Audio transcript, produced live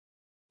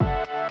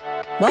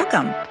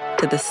Welcome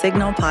to the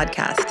Signal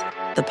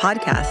Podcast, the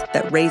podcast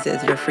that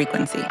raises your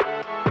frequency.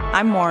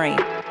 I'm Maury,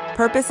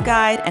 purpose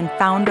guide and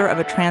founder of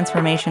a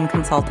transformation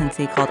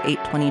consultancy called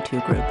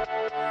 822 Group.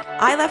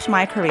 I left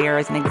my career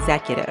as an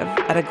executive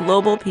at a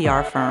global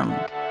PR firm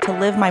to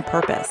live my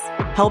purpose,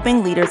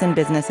 helping leaders and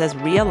businesses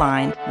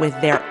realign with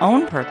their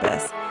own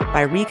purpose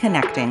by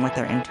reconnecting with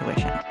their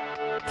intuition.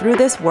 Through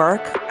this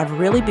work, I've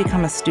really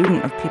become a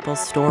student of people's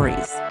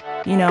stories.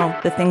 You know,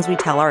 the things we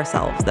tell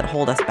ourselves that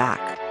hold us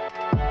back.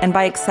 And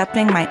by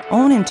accepting my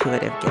own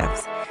intuitive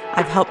gifts,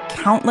 I've helped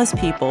countless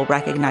people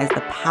recognize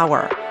the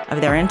power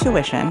of their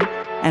intuition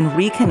and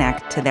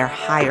reconnect to their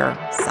higher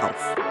self.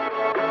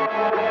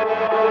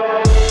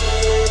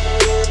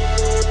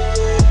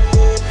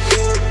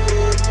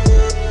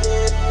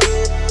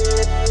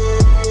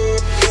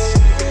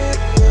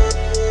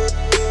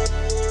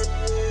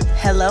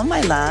 Hello,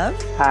 my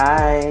love.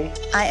 Hi.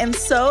 I am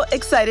so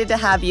excited to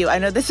have you. I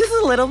know this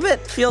is a little bit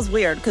feels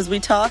weird because we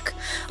talk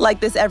like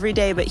this every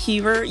day, but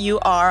here you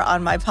are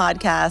on my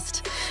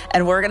podcast,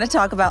 and we're going to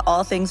talk about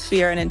all things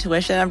fear and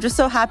intuition. I'm just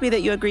so happy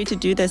that you agreed to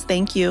do this.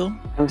 Thank you.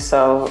 I'm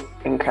so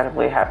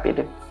incredibly happy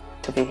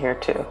to be here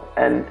too.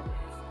 And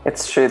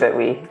it's true that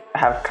we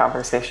have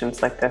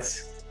conversations like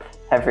this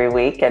every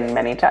week and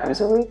many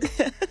times a week.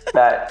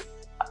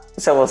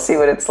 So we'll see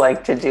what it's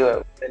like to do it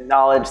with the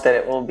knowledge that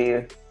it will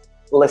be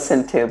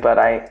listened to, but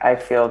I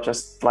feel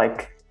just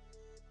like,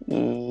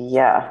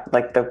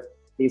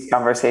 these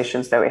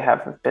conversations that we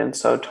have been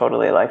so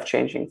totally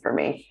life-changing for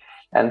me.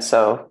 And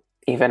so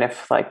even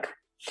if like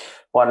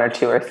one or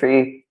two or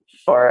three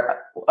or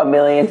a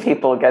million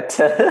people get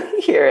to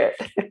hear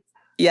it.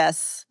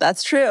 Yes,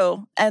 that's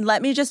true. And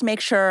let me just make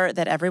sure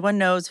that everyone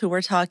knows who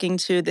we're talking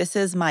to. This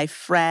is my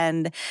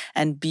friend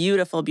and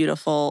beautiful,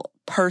 beautiful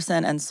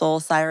person and soul,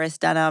 Cyrus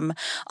Dunham,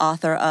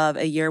 author of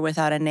A Year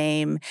Without a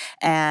Name,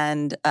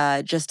 and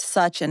just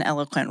such an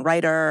eloquent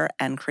writer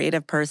and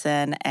creative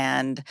person.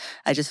 And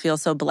I just feel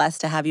so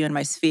blessed to have you in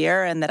my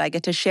sphere and that I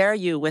get to share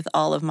you with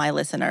all of my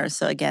listeners.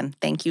 So again,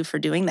 thank you for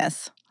doing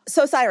this.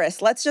 So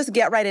Cyrus, let's just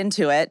get right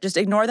into it. Just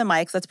ignore the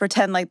mics. Let's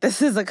pretend like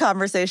this is a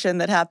conversation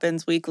that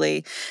happens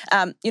weekly.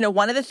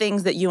 One of the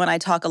things that you and I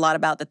talk a lot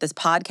about that this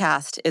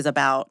podcast is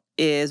about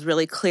is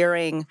really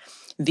clearing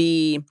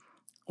the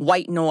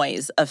white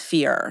noise of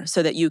fear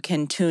so that you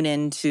can tune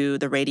into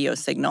the radio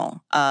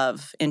signal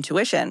of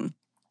intuition.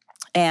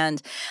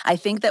 And I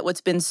think that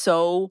what's been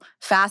so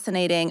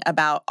fascinating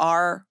about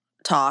our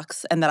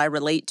talks and that I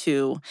relate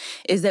to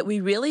is that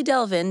we really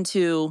delve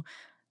into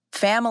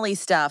family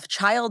stuff,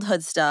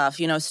 childhood stuff,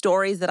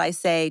 stories that I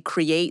say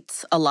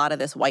creates a lot of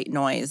this white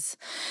noise.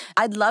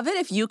 I'd love it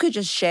if you could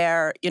just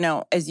share,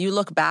 as you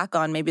look back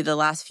on maybe the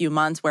last few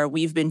months where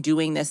we've been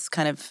doing this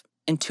kind of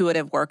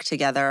intuitive work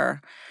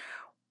together,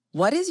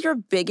 what is your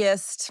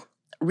biggest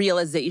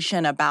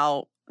realization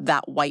about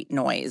that white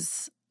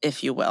noise,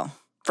 if you will,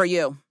 for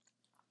you?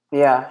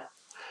 Yeah.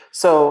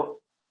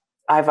 So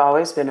I've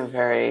always been a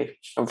very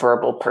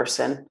verbal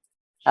person,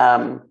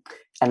 and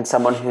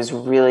someone who's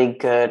really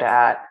good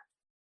at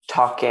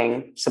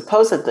talking,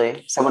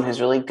 supposedly someone who's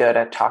really good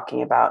at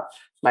talking about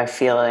my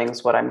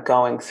feelings, what I'm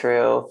going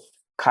through,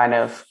 kind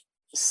of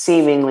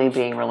seemingly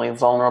being really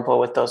vulnerable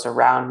with those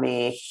around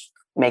me,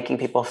 making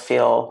people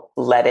feel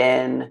let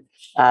in.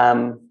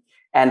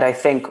 And I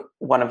think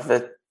one of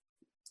the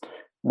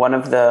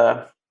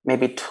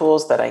maybe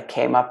tools that I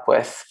came up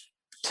with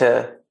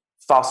to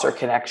foster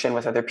connection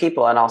with other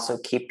people and also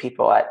keep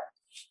people at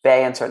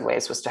bay in certain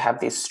ways was to have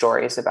these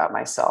stories about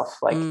myself.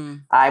 Like,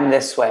 I'm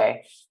this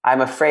way. I'm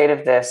afraid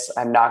of this.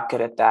 I'm not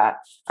good at that.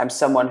 I'm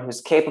someone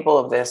who's capable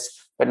of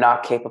this, but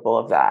not capable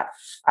of that.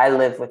 I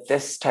live with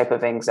this type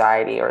of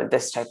anxiety or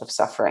this type of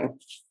suffering.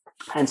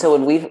 And so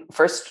when we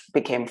first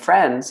became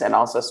friends and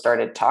also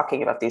started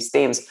talking about these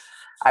themes,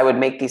 I would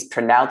make these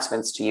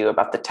pronouncements to you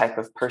about the type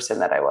of person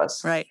that I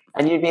was. Right.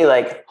 And you'd be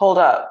like, hold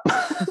up.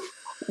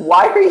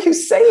 Why are you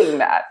saying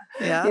that?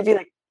 Yeah. You'd be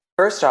like,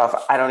 first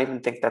off, I don't even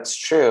think that's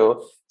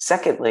true.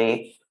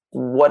 Secondly,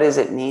 what does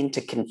it mean to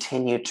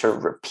continue to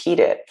repeat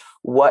it?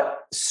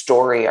 What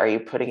story are you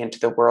putting into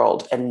the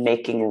world and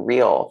making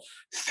real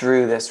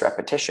through this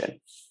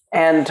repetition?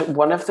 And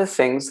one of the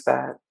things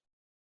that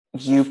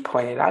you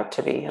pointed out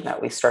to me and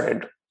that we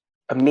started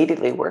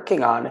immediately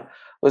working on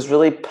was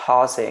really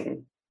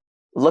pausing,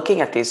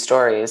 looking at these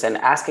stories and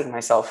asking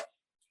myself,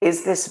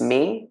 is this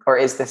me or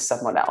is this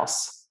someone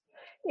else?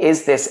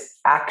 Is this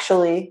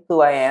actually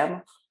who I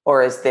am?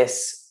 Or is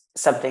this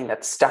something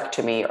that stuck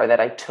to me or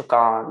that I took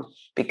on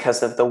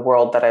because of the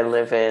world that I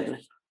live in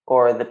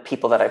or the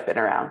people that I've been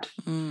around?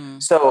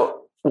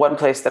 So one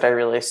place that I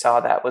really saw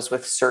that was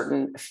with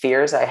certain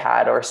fears I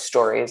had or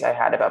stories I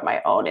had about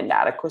my own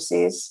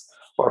inadequacies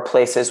or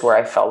places where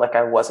I felt like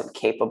I wasn't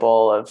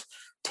capable of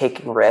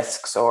taking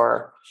risks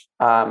or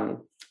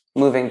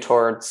moving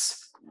towards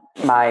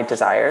my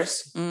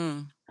desires.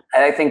 And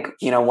I think,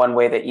 one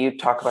way that you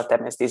talk about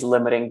them is these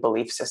limiting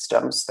belief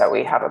systems that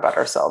we have about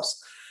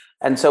ourselves.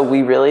 And so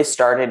we really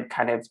started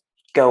kind of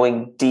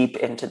going deep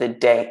into the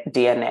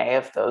DNA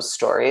of those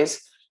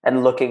stories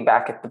and looking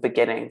back at the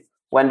beginning.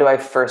 when do I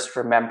first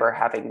remember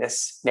having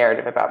this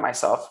narrative about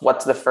myself?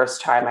 What's the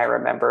first time I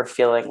remember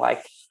feeling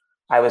like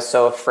I was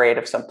so afraid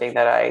of something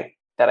that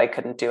I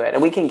couldn't do it?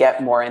 And we can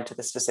get more into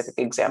the specific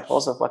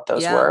examples of what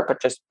those Yeah. were,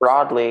 but just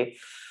broadly,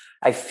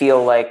 I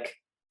feel like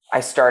I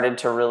started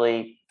to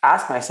really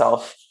ask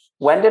myself,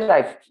 when did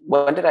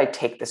I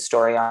take this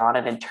story on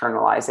and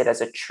internalize it as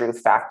a true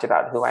fact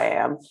about who I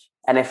am?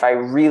 And if I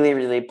really,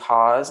 really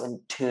pause and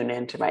tune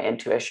into my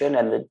intuition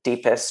and the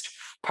deepest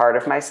part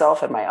of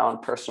myself and my own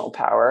personal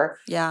power,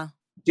 Yeah.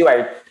 do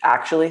I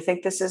actually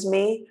think this is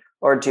me?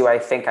 Or do I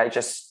think I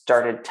just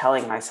started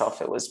telling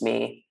myself it was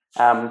me?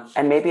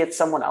 And maybe it's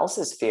someone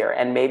else's fear.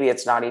 And maybe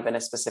it's not even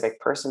a specific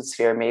person's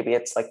fear. Maybe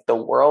it's like the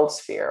world's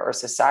fear or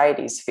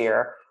society's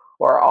fear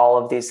or all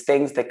of these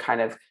things that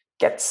kind of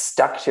get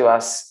stuck to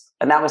us.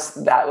 And that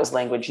was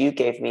language you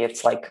gave me.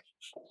 It's like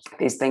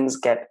these things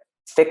get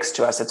fixed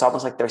to us. It's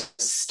almost like they're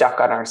stuck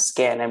on our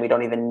skin and we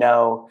don't even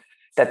know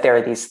that there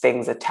are these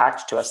things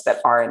attached to us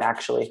that aren't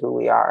actually who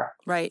we are.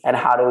 Right. And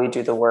how do we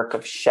do the work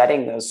of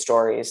shedding those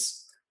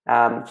stories?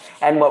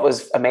 And what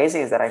was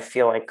amazing is that I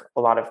feel like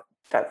a lot of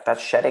that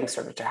shedding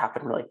started to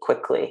happen really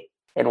quickly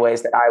in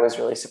ways that I was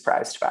really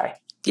surprised by.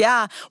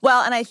 Yeah.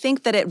 Well, and I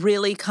think that it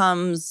really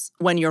comes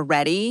when you're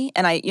ready.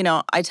 And I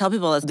tell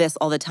people this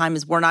all the time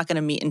is we're not going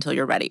to meet until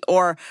you're ready,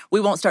 or we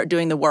won't start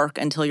doing the work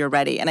until you're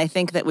ready. And I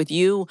think that with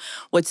you,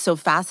 what's so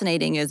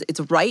fascinating is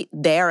it's right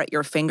there at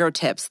your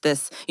fingertips.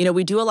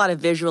 We do a lot of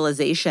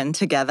visualization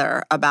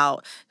together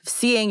about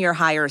seeing your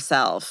higher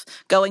self,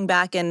 going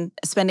back and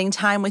spending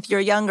time with your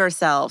younger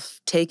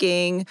self,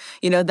 taking,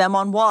 them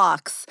on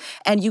walks,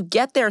 and you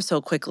get there so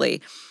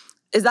quickly.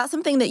 Is that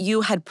something that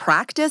you had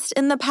practiced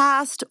in the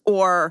past,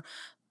 or,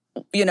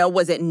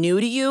 was it new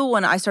to you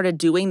when I started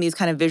doing these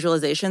kind of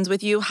visualizations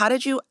with you? How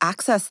did you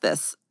access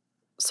this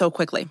so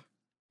quickly?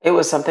 It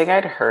was something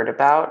I'd heard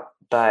about,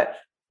 but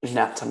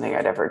not something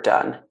I'd ever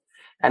done.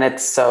 And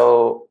it's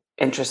so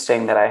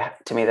interesting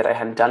to me that I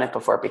hadn't done it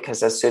before,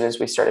 because as soon as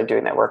we started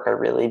doing that work, I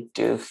really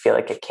do feel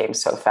like it came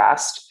so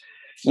fast.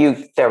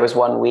 There was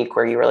one week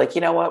where you were like, you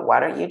know what, why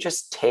don't you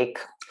just take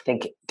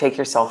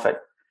yourself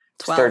at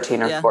 12,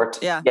 13 or yeah,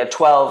 14, yeah.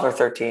 12 or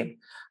 13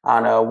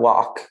 on a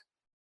walk.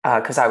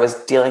 Because I was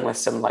dealing with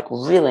some like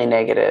really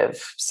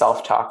negative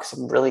self-talk,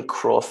 some really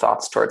cruel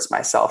thoughts towards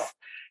myself.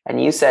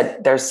 And you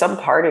said, there's some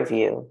part of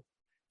you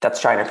that's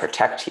trying to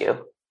protect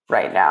you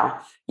right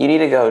now. You need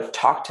to go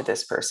talk to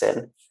this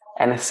person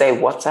and say,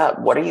 what's up?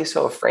 What are you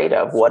so afraid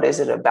of? What is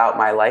it about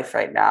my life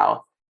right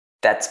now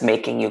that's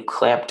making you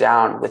clamp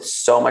down with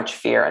so much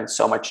fear and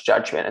so much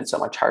judgment and so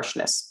much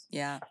harshness?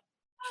 Yeah.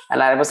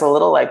 And I was a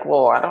little like,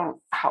 well,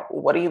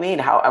 what do you mean?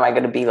 How am I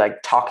going to be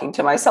like talking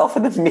to myself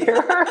in the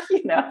mirror?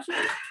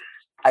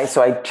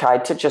 So I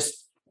tried to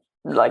just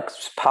like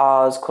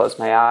pause, close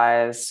my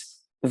eyes,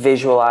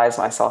 visualize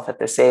myself at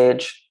this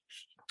age,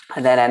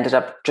 and then ended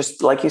up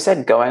just like you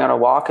said, going on a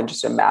walk and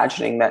just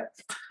imagining that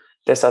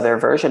this other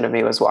version of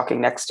me was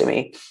walking next to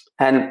me.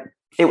 And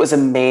it was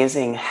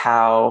amazing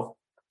how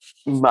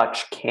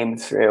much came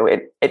through.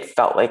 It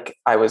felt like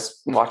I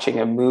was watching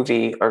a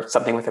movie or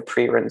something with a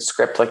pre-written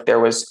script. Like there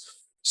was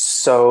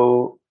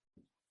so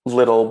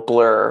little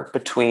blur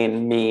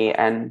between me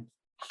and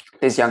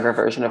this younger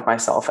version of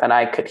myself. And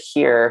I could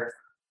hear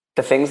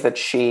the things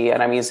that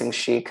and I'm using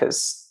she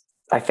because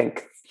I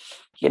think,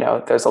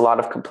 there's a lot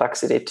of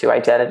complexity to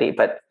identity,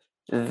 but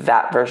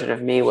that version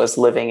of me was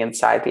living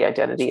inside the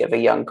identity of a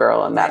young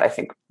girl. And that I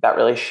think that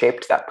really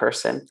shaped that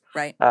person.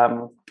 Right.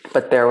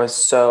 But there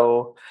was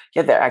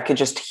I could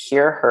just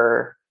hear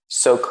her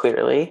so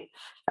clearly.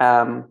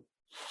 And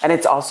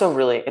it's also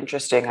really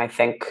interesting. I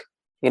think,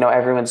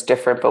 everyone's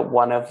different, but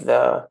one of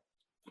the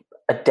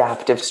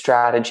adaptive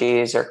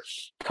strategies or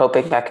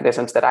coping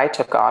mechanisms that I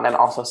took on, and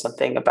also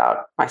something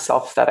about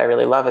myself that I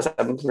really love, is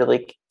I'm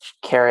really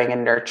caring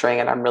and nurturing,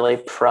 and I'm really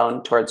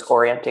prone towards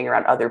orienting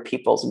around other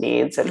people's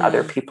needs and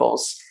other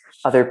people's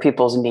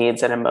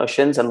needs and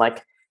emotions. And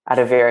like at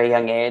a very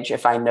young age,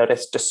 if I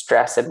noticed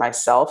distress in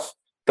myself,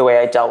 the way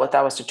I dealt with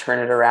that was to turn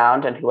it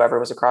around, and whoever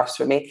was across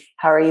from me,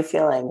 how are you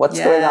feeling? What's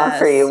going on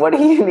for you? What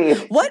do you need?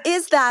 What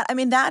is that? I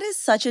mean, that is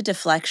such a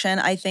deflection,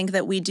 I think,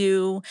 that we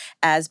do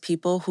as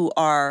people who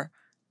are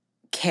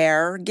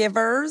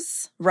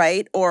caregivers,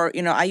 right? Or,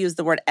 I use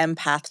the word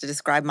empath to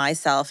describe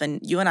myself. And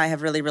you and I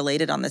have really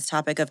related on this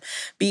topic of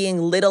being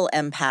little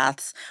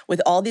empaths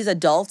with all these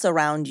adults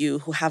around you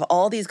who have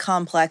all these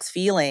complex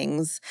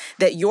feelings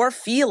that you're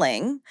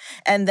feeling.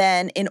 And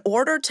then in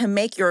order to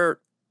make your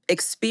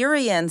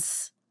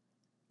experience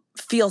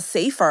feel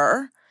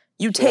safer,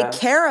 you take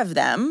care of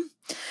them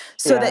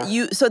so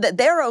that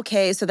they're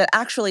okay, so that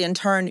actually in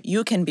turn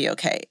you can be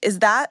okay. Is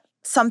that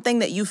something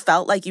that you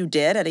felt like you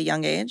did at a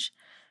young age?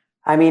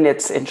 I mean,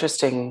 it's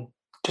interesting,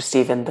 just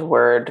even the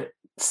word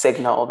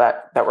signal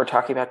that we're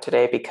talking about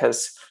today,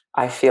 because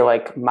I feel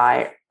like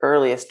my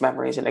earliest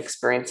memories and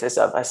experiences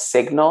of a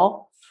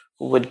signal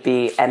would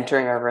be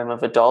entering a room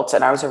of adults.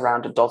 And I was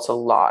around adults a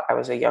lot. I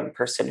was a young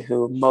person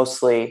who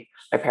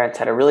my parents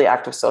had a really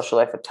active social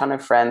life, a ton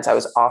of friends. I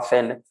was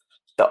often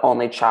the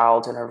only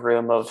child in a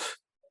room of,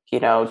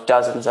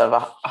 dozens of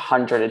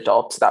 100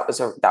 adults. That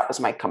was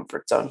my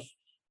comfort zone.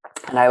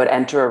 And I would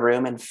enter a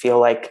room and feel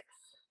like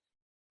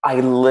I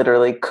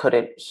literally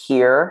couldn't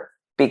hear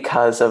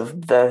because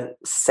of the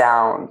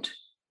sound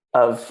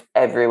of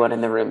everyone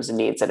in the room's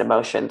needs and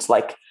emotions.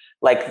 Like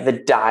the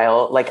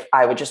dial, like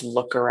I would just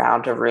look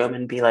around a room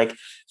and be like,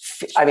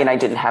 I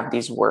didn't have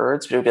these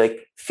words, but it would be like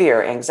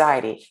fear,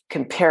 anxiety,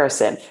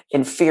 comparison,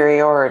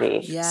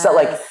 inferiority. Yes. So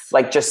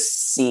like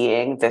just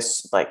seeing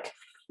this like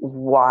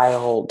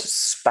wild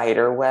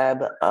spider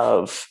web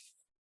of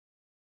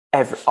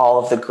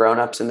all of the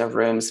grownups in the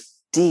room's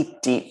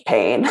deep, deep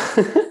pain.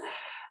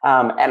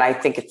 And I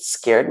think it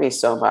scared me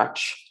so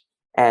much.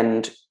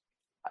 And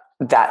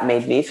that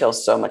made me feel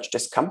so much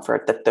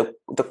discomfort that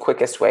the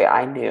quickest way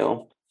I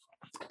knew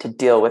to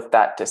deal with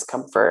that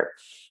discomfort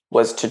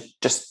was to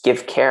just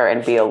give care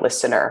and be a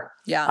listener.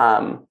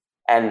 Yeah.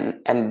 And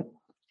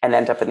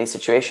end up in these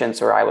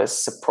situations where I was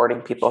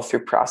supporting people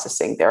through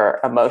processing their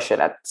emotion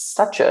at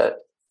such a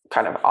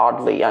kind of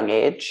oddly young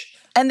age.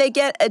 And they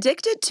get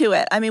addicted to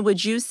it.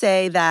 Would you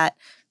say that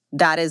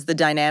is the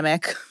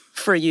dynamic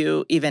for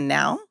you even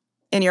now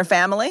in your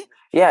family?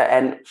 Yeah,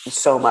 and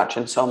so much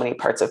in so many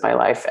parts of my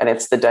life. And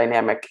it's the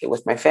dynamic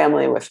with my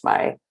family,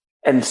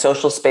 and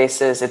social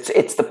spaces.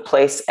 It's the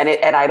place, and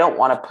I don't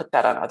want to put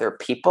that on other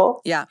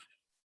people. Yeah.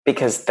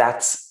 Because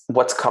that's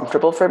what's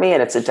comfortable for me,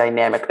 and it's a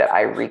dynamic that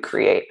I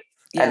recreate.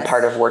 Yes. And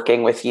part of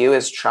working with you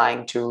is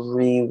trying to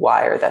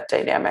rewire that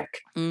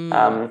dynamic.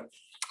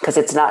 Because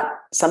it's not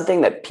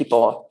something that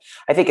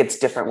I think it's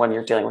different when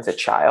you're dealing with a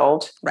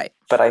child. Right.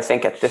 But I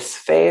think at this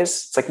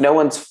phase, it's like no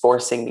one's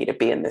forcing me to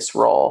be in this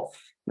role.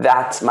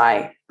 That's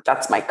my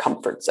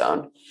comfort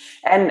zone.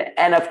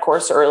 And of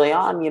course, early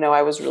on,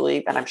 I was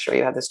really, and I'm sure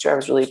you had this too, I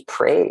was really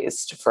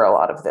praised for a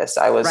lot of this.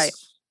 I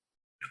was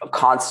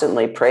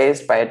constantly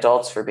praised by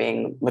adults for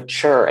being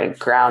mature and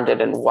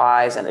grounded and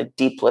wise and a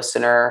deep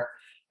listener.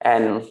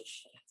 And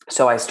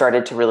so I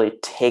started to really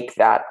take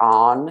that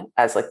on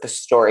as like the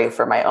story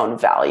for my own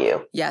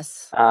value.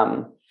 Yes.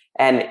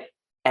 And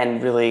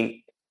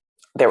really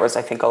there was,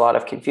 I think, a lot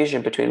of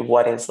confusion between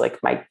what is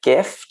like my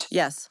gift.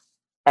 Yes.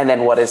 And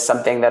then what is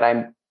something that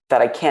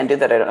I can do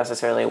that I don't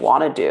necessarily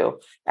want to do.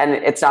 And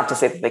it's not to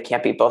say that they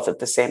can't be both at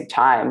the same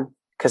time,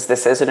 because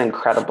this is an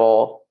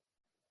incredible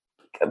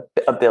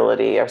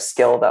ability or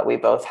skill that we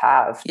both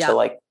have to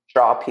like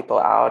draw people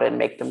out and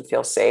make them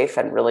feel safe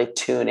and really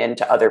tune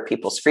into other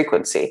people's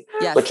frequency,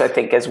 which I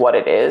think is what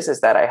it is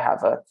that I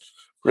have a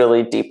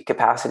really deep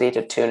capacity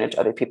to tune into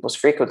other people's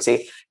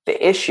frequency.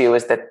 The issue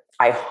is that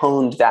I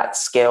honed that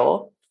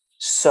skill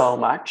so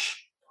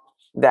much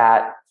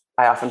that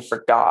I often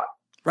forgot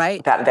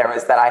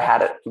that I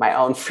had my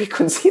own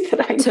frequency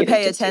that I needed to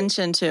pay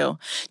attention to.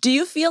 Do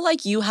you feel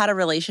like you had a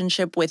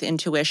relationship with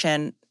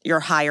intuition,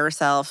 your higher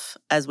self,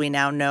 as we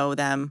now know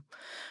them,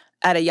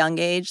 at a young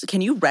age?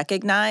 Can you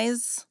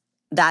recognize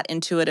that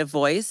intuitive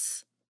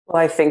voice?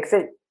 Well, I think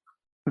that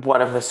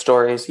one of the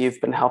stories you've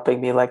been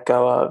helping me let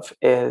go of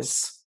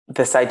is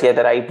this idea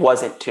that I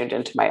wasn't tuned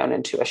into my own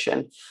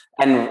intuition.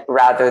 And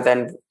rather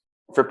than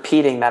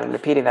repeating that,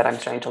 I'm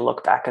trying to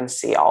look back and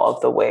see all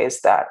of the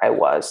ways that I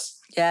was.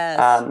 Yes.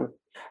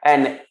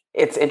 And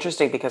it's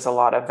interesting because a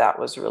lot of that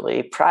was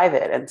really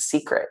private and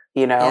secret,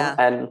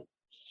 and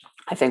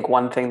I think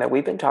one thing that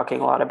we've been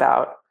talking a lot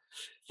about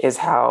is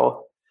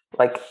how,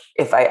 like,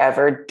 if I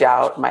ever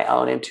doubt my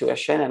own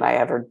intuition and I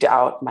ever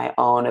doubt my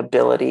own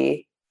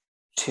ability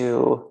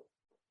to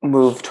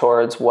move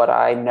towards what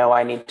I know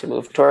I need to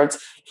move towards,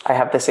 I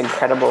have this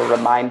incredible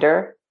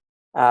reminder,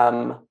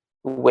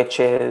 which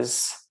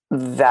is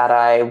that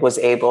I was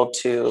able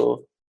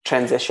to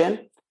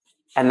transition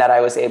and that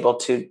I was able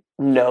to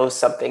know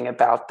something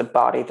about the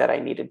body that I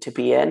needed to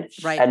be in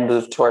and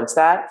move towards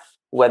that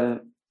when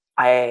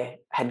I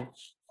had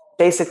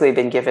basically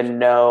been given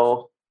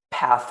no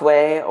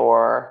pathway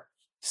or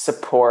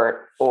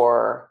support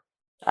or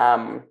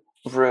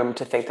room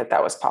to think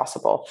that was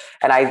possible.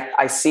 And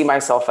I see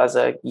myself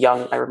I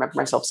remember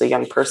myself as a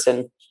young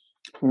person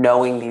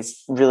knowing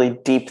these really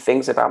deep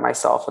things about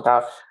myself,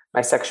 about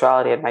my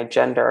sexuality and my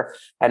gender,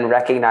 and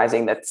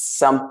recognizing that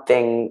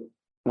something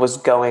was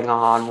going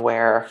on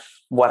where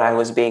what I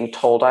was being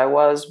told I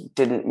was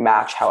didn't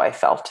match how I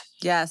felt.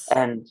 Yes.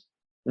 And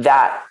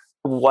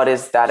what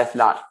is that if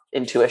not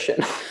intuition?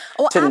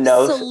 Oh,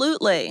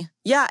 absolutely.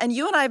 Yeah. And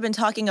you and I have been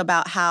talking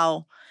about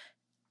how,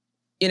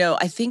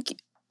 I think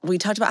we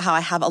talked about how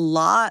I have a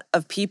lot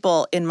of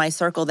people in my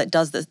circle that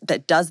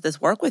does this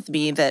work with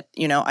me that,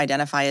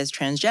 identify as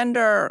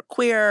transgender,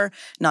 queer,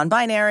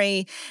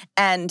 non-binary.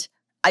 And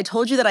I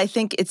told you that I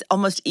think it's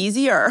almost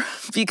easier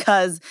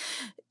because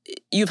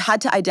you've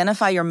had to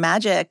identify your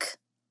magic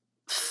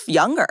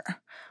younger,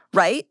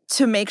 right?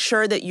 To make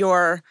sure that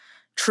you're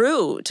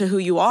true to who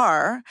you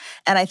are.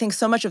 And I think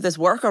so much of this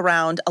work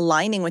around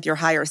aligning with your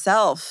higher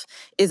self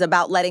is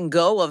about letting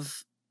go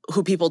of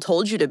who people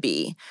told you to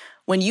be.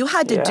 When you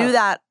had to do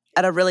that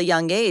at a really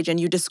young age, and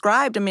you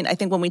described, I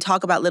think when we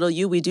talk about little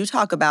you, we do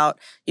talk about,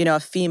 a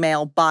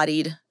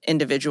female-bodied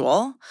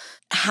individual.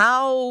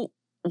 How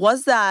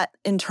was that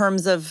in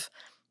terms of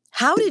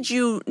How did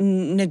you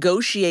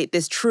negotiate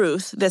this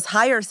truth, this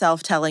higher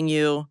self telling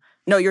you,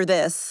 no, you're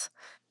this,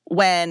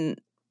 when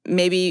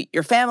maybe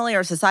your family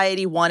or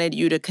society wanted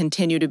you to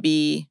continue to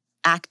be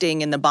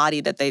acting in the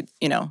body that they,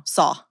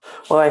 saw?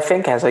 Well, I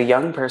think as a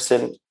young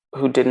person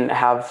who didn't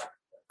have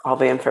all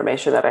the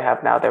information that I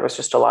have now, there was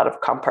just a lot of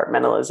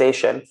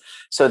compartmentalization.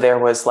 So there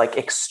was like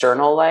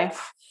external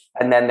life,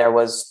 and then there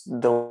was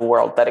the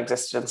world that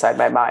existed inside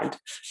my mind.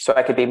 So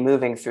I could be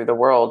moving through the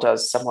world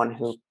as someone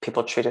who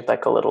people treated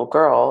like a little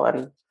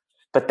girl.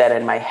 But then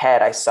in my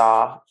head, I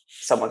saw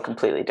someone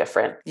completely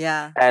different.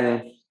 Yeah.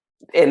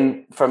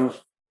 And from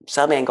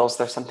some angles,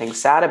 there's something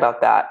sad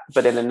about that.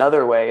 But in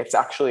another way, it's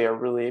actually a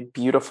really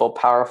beautiful,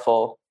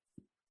 powerful,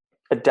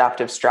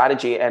 adaptive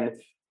strategy and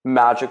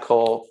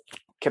magical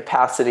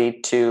capacity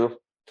to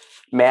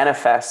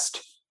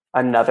manifest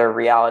another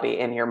reality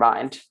in your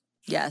mind.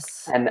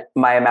 Yes. And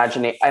my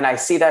imagination, and I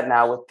see that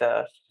now with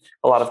a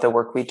lot of the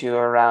work we do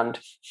around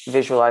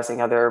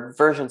visualizing other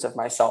versions of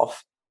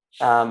myself,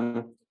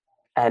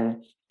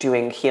 and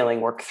doing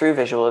healing work through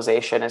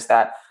visualization, is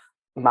that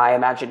my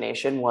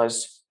imagination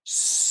was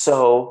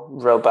so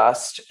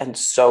robust and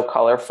so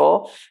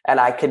colorful, and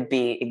I could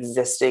be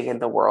existing in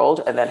the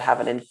world and then have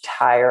an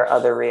entire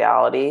other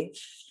reality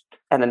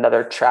and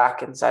another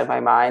track inside my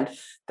mind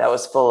that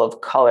was full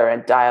of color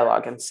and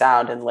dialogue and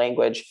sound and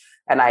language.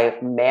 And I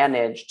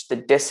managed the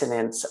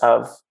dissonance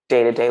of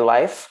day-to-day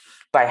life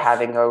by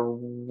having a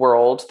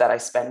world that I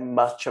spent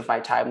much of my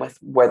time with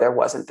where there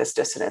wasn't this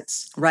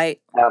dissonance. Right.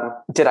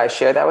 Did I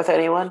share that with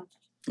anyone?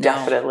 No.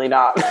 Definitely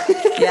not.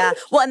 Yeah.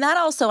 Well, and that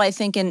also, I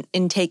think,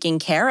 in taking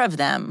care of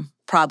them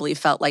probably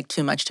felt like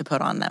too much to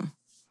put on them.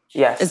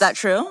 Yes. Is that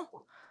true?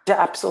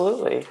 Yeah,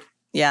 absolutely.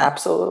 Yeah.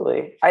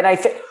 Absolutely. And I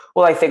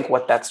think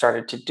what that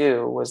started to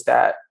do was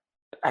that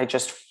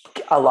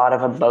a lot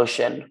of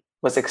emotion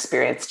was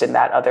experienced in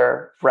that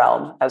other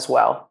realm as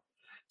well.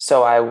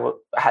 So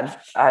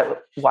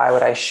why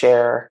would I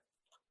share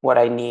what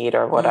I need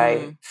or what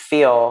I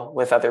feel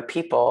with other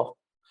people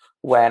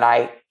when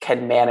I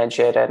can manage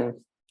it and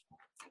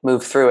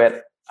move through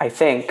it, I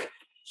think,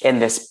 in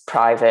this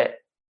private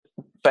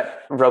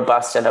but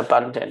robust and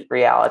abundant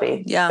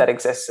reality that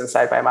exists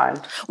inside my mind.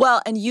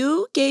 Well, and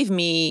you gave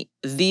me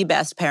the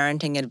best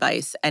parenting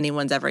advice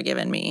anyone's ever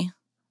given me.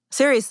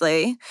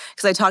 Seriously,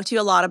 because I talked to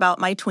you a lot about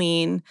my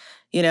tween.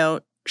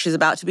 She's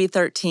about to be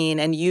 13,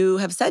 and you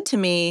have said to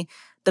me,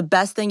 the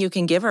best thing you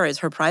can give her is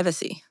her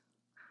privacy,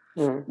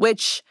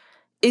 which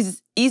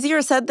is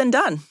easier said than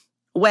done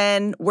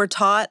when we're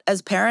taught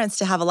as parents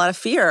to have a lot of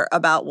fear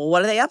about, well,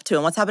 what are they up to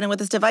and what's happening with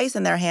this device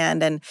in their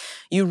hand? And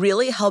you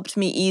really helped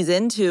me ease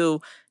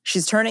into,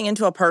 she's turning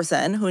into a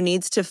person who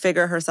needs to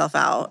figure herself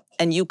out,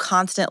 and you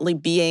constantly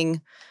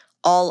being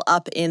all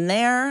up in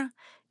there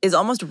is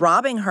almost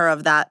robbing her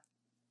of that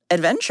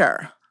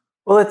adventure.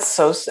 Well,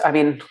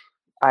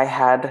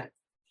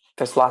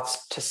 there's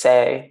lots to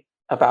say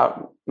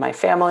about my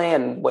family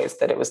and ways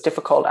that it was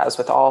difficult, as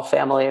with all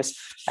families.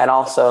 And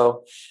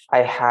also I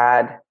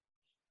had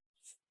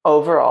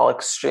overall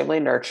extremely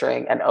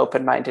nurturing and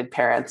open-minded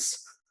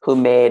parents who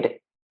made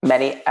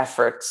many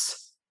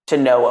efforts to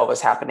know what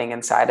was happening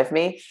inside of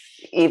me,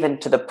 even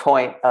to the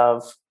point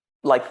of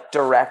like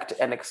direct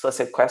and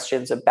explicit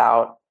questions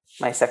about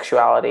my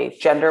sexuality.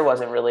 Gender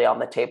wasn't really on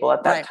the table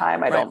at that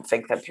time. I don't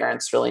think that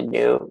parents really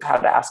knew how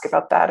to ask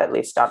about that, at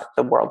least not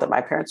the world that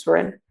my parents were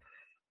in.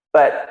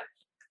 But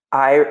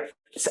I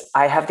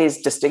have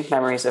these distinct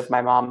memories of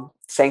my mom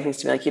saying things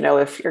to me like,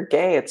 if you're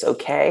gay, it's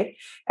okay.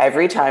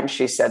 Every time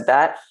she said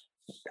that,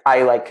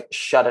 I like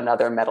shut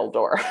another metal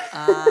door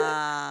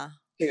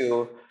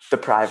to the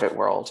private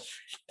world.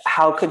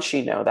 How could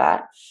she know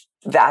that?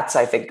 That's,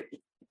 I think,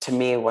 to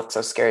me, what's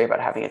so scary about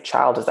having a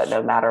child is that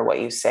no matter what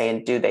you say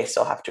and do, they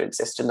still have to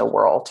exist in the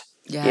world,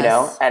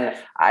 And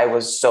I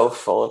was so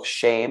full of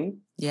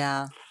shame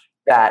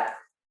that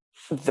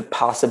the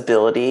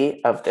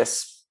possibility of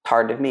this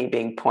part of me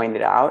being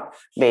pointed out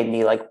made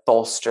me like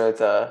bolster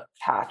the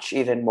hatch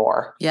even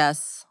more.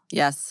 Yes.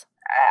 I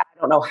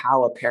don't know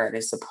how a parent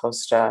is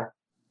supposed to,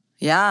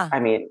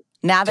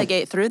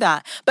 navigate through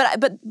that.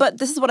 But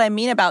this is what I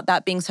mean about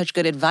that being such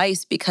good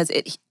advice, because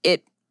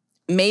it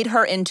made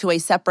her into a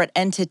separate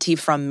entity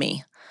from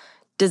me.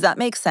 Does that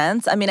make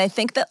sense? I mean, I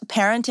think that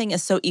parenting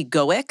is so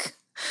egoic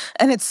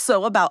and it's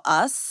so about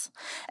us.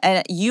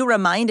 And you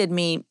reminded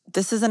me,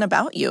 this isn't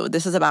about you.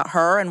 This is about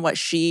her and what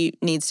she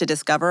needs to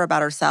discover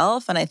about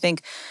herself. And I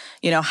think,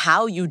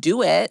 how you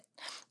do it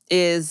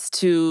is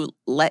to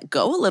let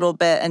go a little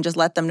bit and just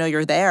let them know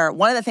you're there.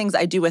 One of the things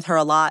I do with her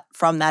a lot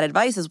from that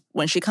advice is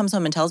when she comes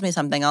home and tells me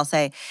something, I'll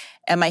say,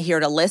 am I here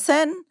to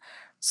listen,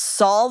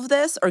 solve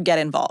this, or get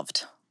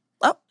involved?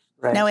 Oh,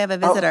 now we have a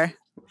visitor.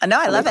 Oh, no,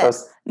 I love it.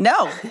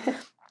 No.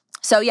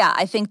 So yeah,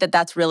 I think that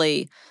that's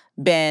really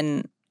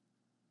been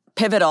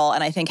pivotal.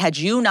 And I think had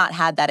you not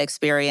had that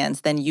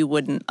experience, then you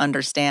wouldn't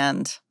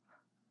understand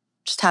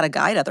just how to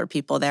guide other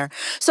people there.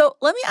 So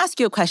let me ask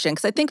you a question,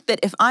 because I think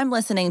that if I'm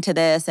listening to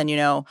this and,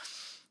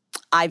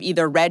 I've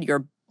either read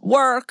your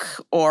work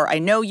or I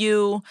know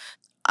you,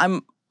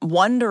 I'm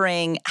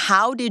wondering,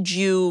 how did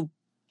you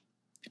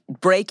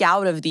break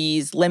out of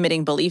these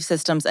limiting belief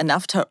systems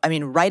enough to,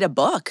 write a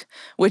book,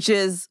 which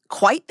is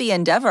quite the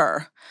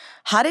endeavor.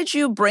 How did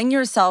you bring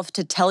yourself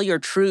to tell your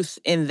truth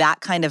in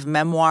that kind of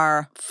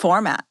memoir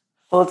format?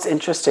 Well, it's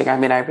interesting.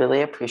 I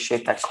really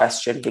appreciate that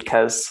question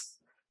because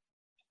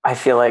I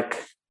feel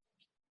like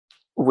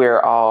we're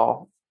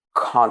all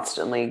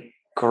constantly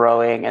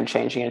growing and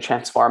changing and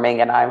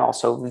transforming. And I'm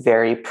also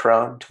very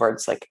prone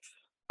towards like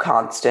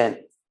constant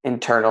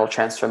internal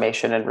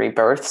transformation and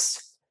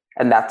rebirths.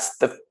 And that's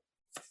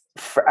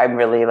I'm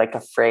really like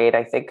afraid,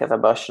 I think, of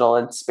emotional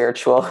and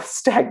spiritual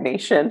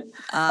stagnation.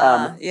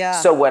 Yeah.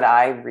 So when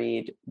I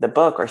read the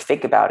book or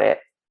think about it,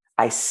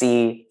 I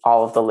see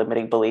all of the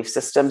limiting belief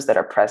systems that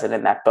are present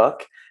in that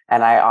book.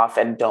 And I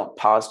often don't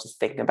pause to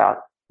think about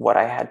what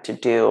I had to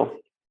do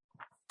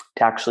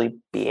to actually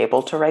be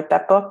able to write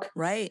that book.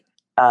 Right.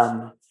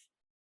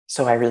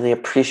 So I really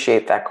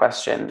appreciate that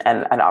question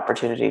and an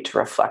opportunity to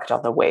reflect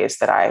on the ways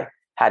that I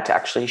had to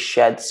actually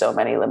shed so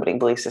many limiting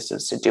belief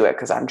systems to do it.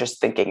 Because I'm just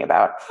thinking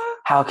about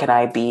how can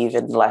I be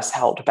even less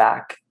held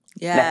back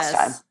next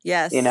time?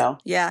 Yes.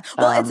 Yeah.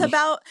 Well, it's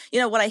about,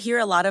 what I hear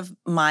a lot of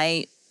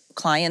my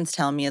clients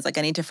tell me is like,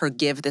 I need to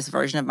forgive this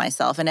version of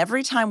myself. And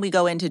every time we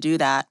go in to do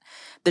that,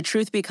 the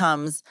truth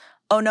becomes,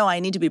 oh no,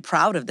 I need to be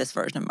proud of this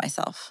version of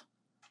myself.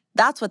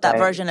 That's what that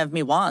version of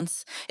me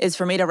wants, is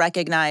for me to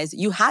recognize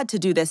you had to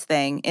do this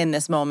thing in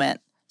this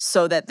moment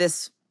so that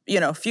this,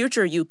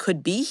 future you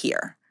could be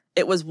here.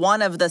 It was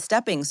one of the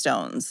stepping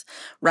stones,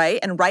 right?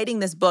 And writing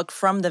this book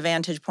from the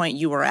vantage point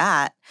you were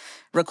at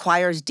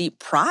requires deep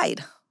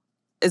pride,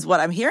 is what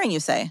I'm hearing you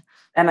say.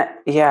 And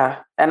I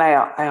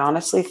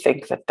honestly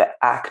think that the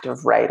act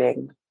of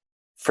writing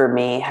for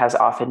me has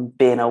often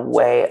been a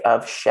way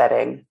of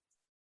shedding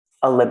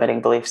a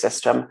limiting belief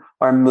system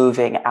or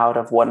moving out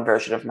of one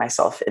version of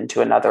myself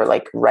into another.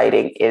 Like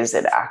writing is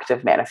an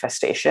active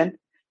manifestation.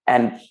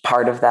 And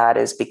part of that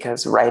is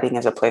because writing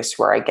is a place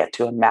where I get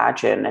to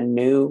imagine a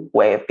new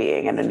way of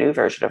being and a new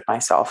version of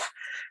myself.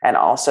 And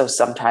also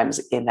sometimes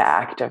in the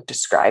act of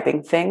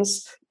describing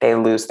things, they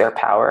lose their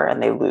power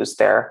and they lose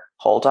their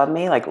hold on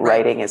me. Like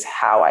writing is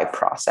how I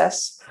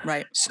process.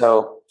 Right.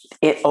 So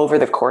over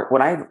the course,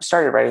 when I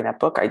started writing that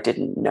book, I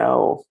didn't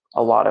know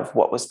a lot of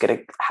what was going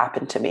to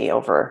happen to me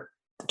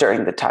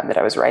during the time that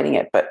I was writing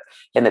it. But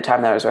in the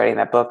time that I was writing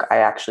that book, I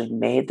actually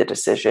made the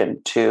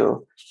decision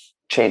to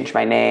change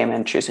my name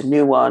and choose a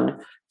new one,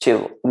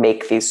 to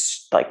make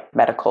these like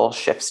medical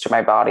shifts to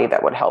my body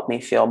that would help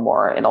me feel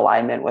more in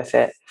alignment with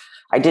it.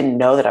 I didn't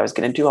know that I was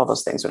going to do all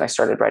those things when I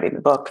started writing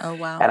the book. Oh,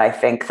 wow. And I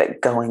think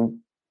that going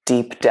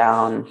deep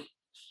down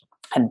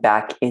and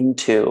back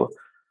into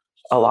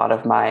a lot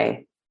of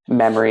my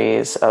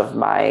memories of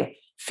my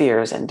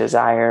fears and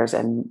desires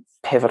and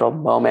pivotal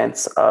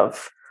moments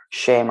of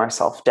shame or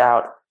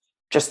self-doubt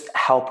just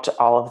helped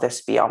all of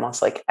this be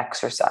almost like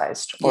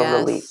exercised or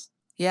released.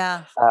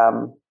 Yeah.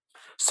 I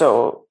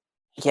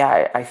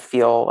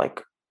feel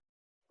like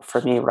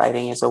for me,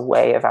 writing is a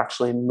way of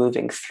actually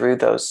moving through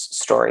those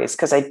stories.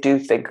 Because I do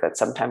think that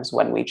sometimes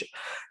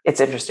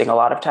it's interesting, a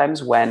lot of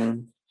times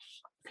when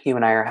you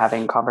and I are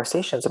having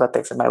conversations about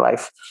things in my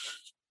life,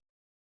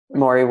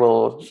 Maury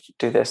will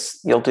do this.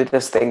 You'll do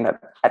this thing that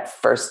at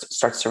first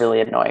starts to really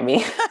annoy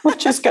me,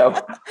 which is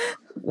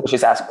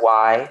ask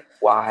why,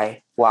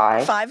 5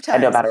 times.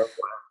 and no matter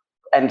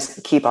what, and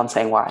keep on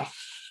saying why.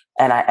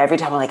 And every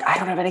time I'm like, I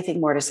don't have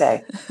anything more to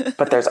say,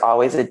 but there's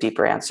always a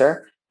deeper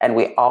answer. And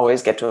we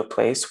always get to a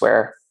place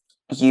where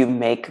you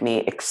make me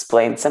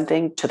explain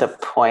something to the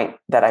point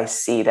that I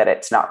see that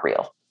it's not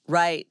real.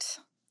 Right.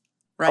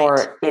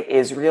 Or it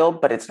is real,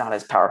 but it's not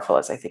as powerful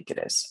as I think it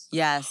is.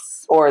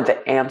 Yes. Or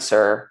the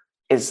answer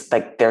is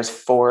like, there's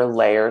 4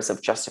 layers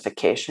of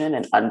justification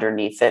and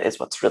underneath it is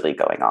what's really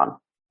going on.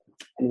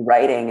 And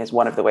writing is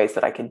one of the ways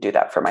that I can do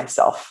that for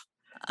myself,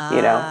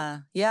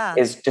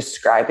 is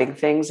describing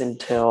things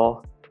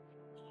until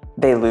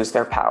they lose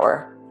their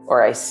power,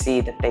 or I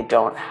see that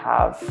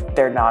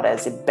they're not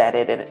as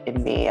embedded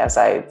in me as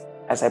I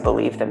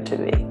believe them to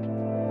be.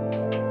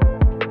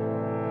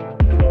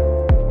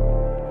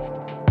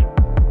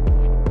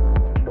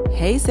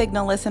 Hey,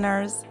 Signal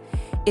listeners.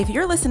 If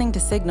you're listening to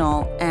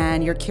Signal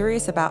and you're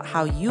curious about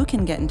how you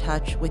can get in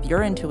touch with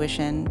your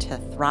intuition to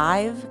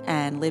thrive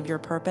and live your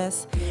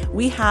purpose,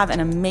 we have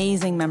an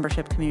amazing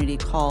membership community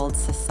called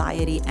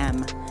Society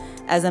M.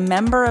 As a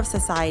member of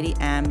Society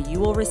M, you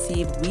will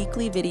receive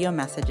weekly video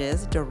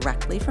messages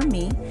directly from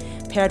me,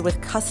 paired with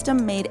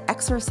custom-made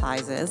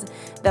exercises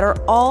that are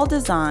all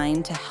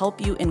designed to help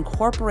you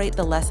incorporate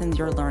the lessons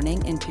you're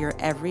learning into your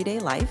everyday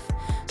life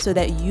so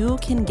that you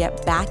can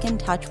get back in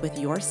touch with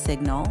your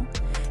signal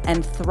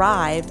and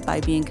thrive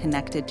by being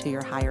connected to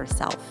your higher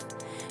self.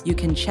 You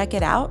can check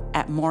it out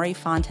at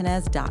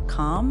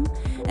mauryfontanez.com,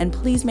 and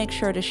please make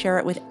sure to share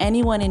it with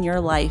anyone in your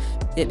life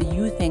that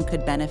you think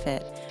could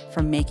benefit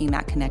from making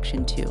that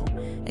connection too.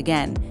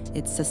 Again,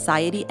 it's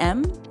Society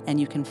M, and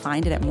you can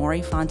find it at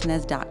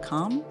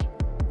mauryfontanez.com.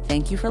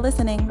 Thank you for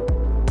listening.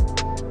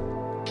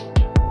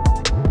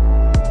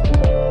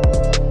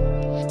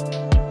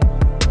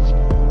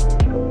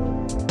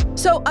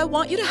 So I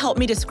want you to help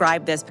me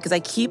describe this because I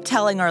keep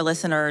telling our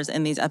listeners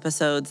in these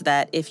episodes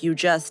that if you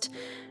just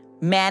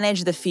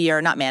manage the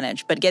fear, not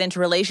manage, but get into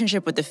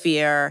relationship with the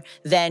fear,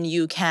 then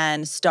you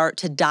can start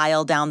to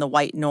dial down the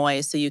white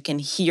noise so you can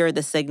hear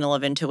the signal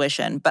of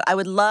intuition. But I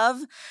would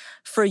love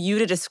for you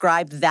to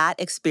describe that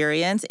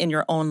experience in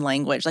your own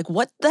language. Like,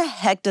 what the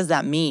heck does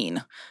that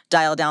mean?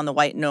 Dial down the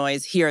white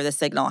noise, hear the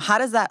signal. How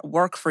does that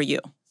work for you?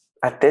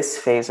 At this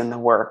phase in the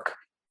work,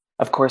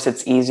 of course,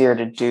 it's easier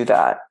to do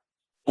that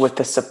with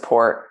the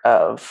support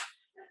of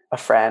a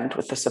friend,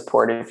 with the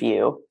support of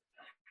you,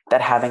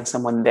 that having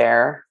someone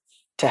there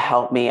to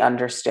help me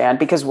understand.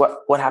 Because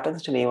what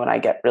happens to me when I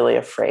get really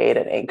afraid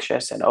and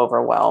anxious and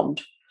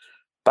overwhelmed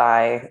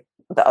by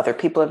the other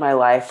people in my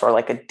life, or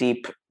like a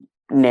deep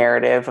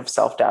narrative of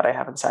self-doubt I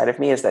have inside of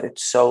me, is that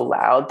it's so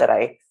loud that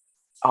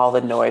all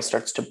the noise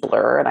starts to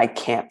blur and I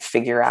can't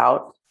figure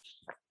out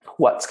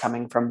what's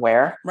coming from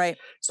where. Right.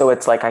 So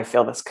it's like I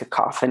feel this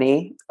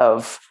cacophony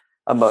of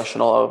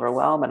emotional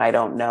overwhelm, and I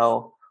don't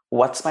know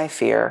what's my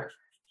fear,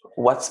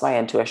 what's my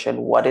intuition,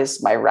 what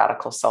is my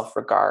radical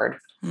self-regard,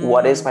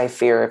 what is my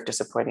fear of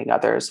disappointing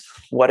others,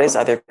 what is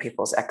other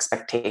people's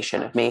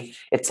expectation of me.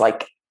 It's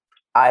like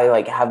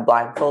I have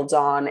blindfolds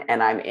on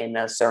and I'm in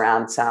a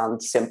surround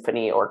sound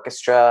symphony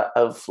orchestra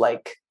of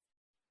like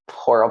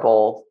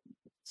horrible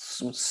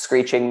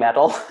screeching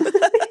metal.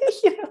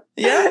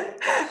 Yeah.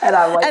 And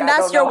I'm like, and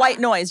that's your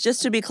white noise,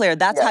 just to be clear.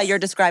 That's how you're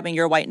describing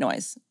your white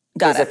noise.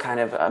 Got it. A kind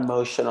of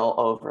emotional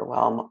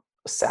overwhelm,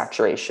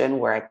 saturation,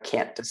 where I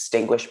can't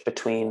distinguish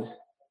between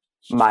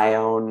my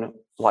own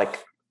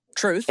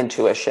truth,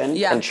 intuition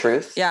and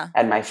truth,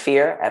 and my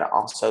fear, and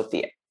also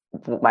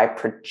my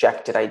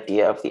projected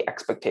idea of the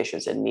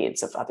expectations and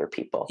needs of other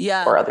people,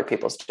 or other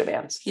people's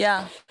demands.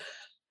 Yeah.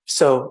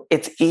 So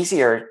it's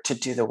easier to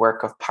do the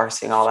work of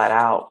parsing all that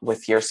out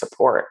with your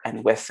support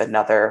and with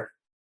another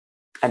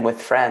and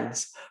with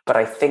friends. But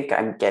I think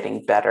I'm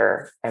getting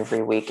better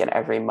every week and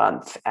every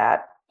month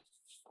at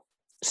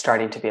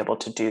starting to be able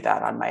to do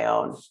that on my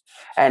own.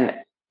 And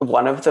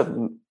one of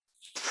the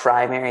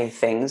primary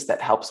things that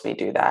helps me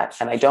do that,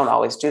 and I don't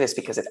always do this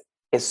because it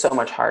is so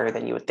much harder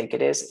than you would think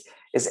it is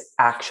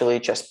actually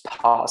just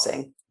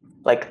pausing,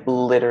 like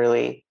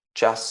literally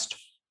just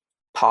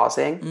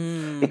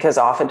pausing. Because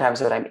oftentimes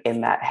when I'm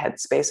in that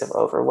headspace of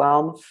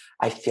overwhelm,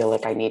 I feel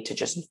like I need to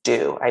just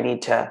do. I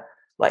need to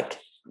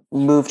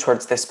move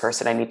towards this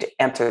person. I need to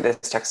answer this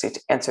text. I need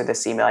to answer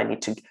this email. I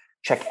need to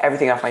check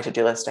everything off my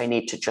to-do list. I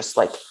need to just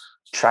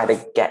try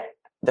to get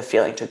the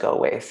feeling to go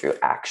away through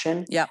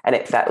action. Yeah. And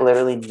that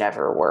literally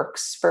never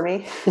works for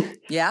me.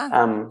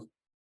 Yeah.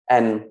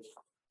 And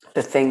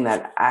the thing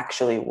that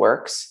actually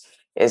works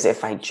is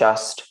if I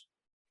just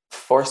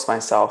force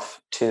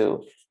myself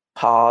to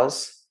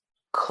pause,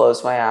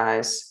 close my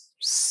eyes,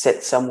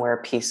 sit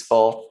somewhere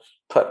peaceful,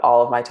 put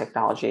all of my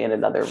technology in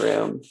another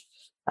room,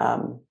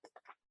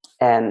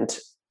 and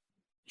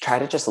try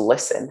to just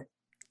listen.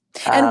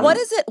 And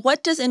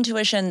what does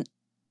intuition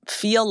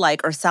feel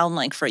like or sound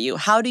like for you?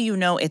 How do you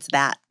know it's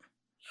that?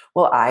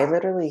 Well, I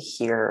literally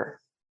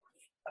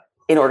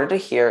in order to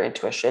hear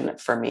intuition,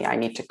 for me, I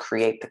need to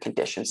create the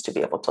conditions to be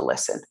able to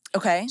listen.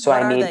 Okay. So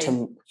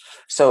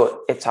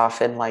so it's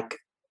often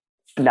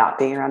not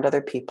being around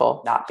other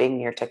people, not being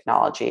near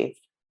technology,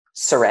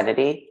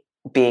 serenity,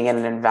 being in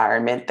an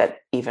environment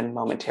that even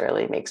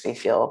momentarily makes me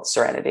feel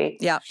serenity.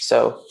 Yeah.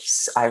 So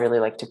I really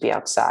like to be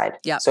outside.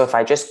 Yeah. So if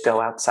I just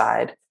go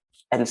outside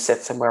and sit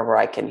somewhere where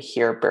I can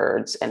hear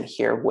birds and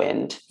hear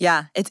wind.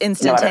 Yeah. It's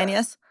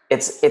instantaneous.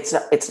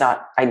 It's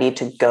not, I need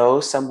to go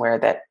somewhere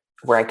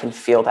where I can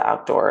feel the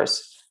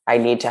outdoors. I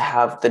need to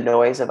have the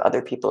noise of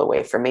other people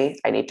away from me.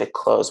 I need to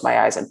close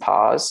my eyes and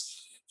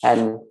pause.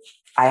 And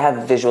I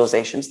have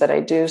visualizations that I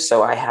do.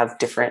 So I have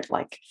different,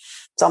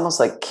 it's almost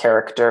like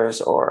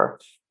characters or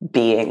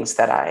beings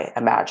that I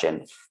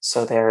imagine.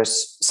 So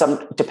there's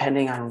some,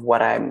 depending on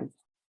what I'm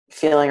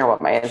feeling or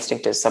what my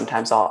instinct is,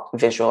 sometimes I'll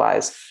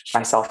visualize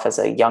myself as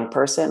a young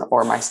person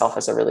or myself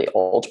as a really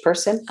old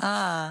person.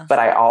 But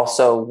I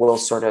also will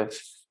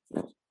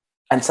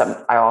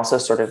I also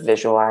sort of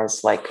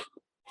visualize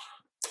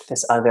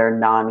this other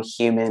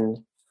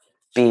non-human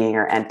being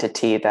or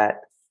entity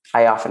that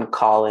I often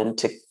call in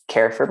to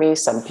care for me.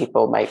 Some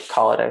people might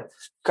call it a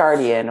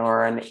guardian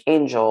or an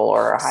angel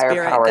or a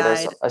higher power. Guide.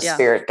 There's a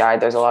spirit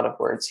guide. There's a lot of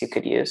words you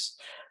could use.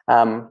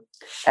 And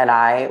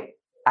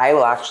I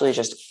will actually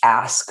just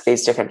ask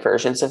these different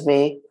versions of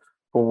me,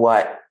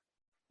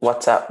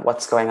 what's up?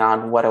 What's going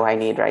on? What do I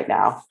need right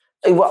now?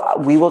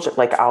 We will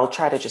I'll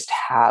try to just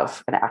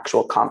have an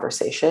actual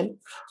conversation,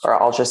 or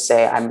I'll just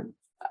say, I'm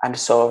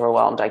so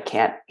overwhelmed. I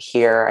can't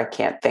hear. I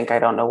can't think. I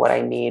don't know what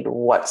I need.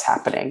 What's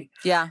happening?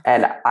 Yeah.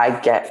 And I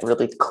get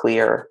really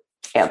clear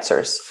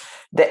answers.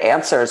 The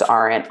answers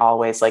aren't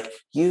always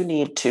you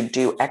need to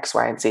do X,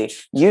 Y, and Z.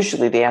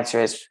 Usually the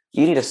answer is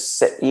you need to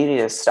sit, you need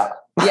to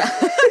stop. Yeah.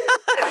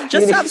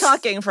 Just stop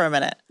talking for a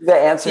minminute. The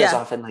answer is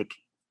often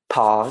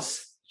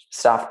pause,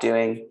 stop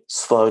doing,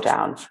 slow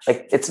down.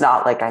 It's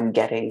not like I'm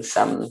getting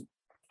some,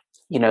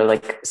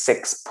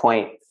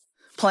 6-point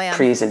plan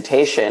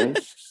presentation.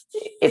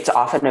 it's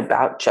often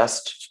about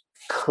just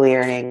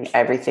clearing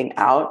everything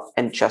out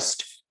and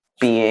just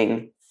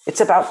being.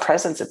 It's about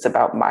presence. It's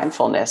about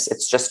mindfulness.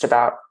 It's just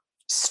about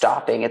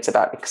stopping. It's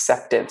about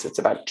acceptance. It's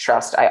about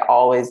trust. I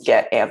always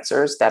get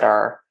answers that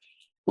are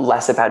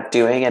less about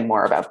doing and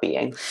more about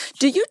being.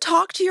 Do you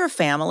talk to your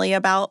family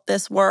about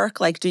this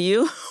work? Like,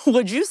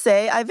 would you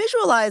say, I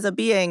visualize a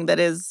being that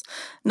is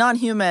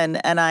non-human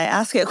and I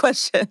ask it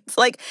questions?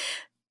 Like,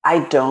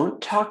 I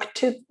don't talk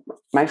to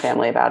my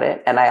family about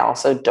it. And I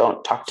also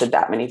don't talk to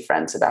that many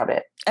friends about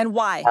it. And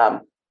why?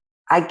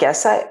 I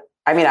guess I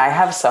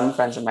have some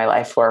friends in my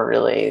life who are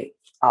really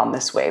on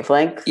this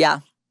wavelength. Yeah.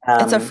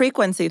 It's a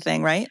frequency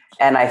thing, right?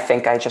 And I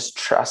think I just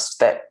trust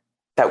that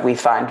we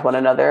find one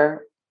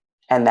another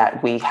and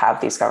that we have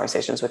these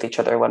conversations with each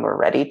other when we're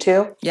ready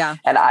to. Yeah.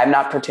 And I'm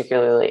not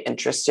particularly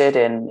interested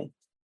in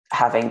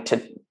having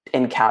to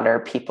encounter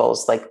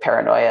people's like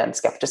paranoia and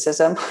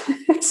skepticism.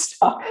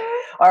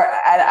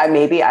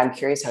 Maybe I'm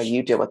curious how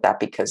you deal with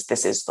that, because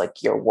this is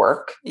like your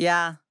work.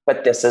 Yeah.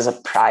 But this is a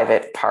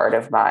private part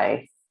of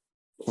my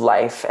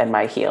life and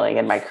my healing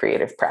and my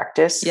creative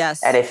practice.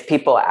 Yes. And if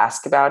people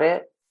ask about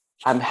it,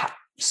 I'm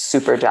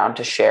super down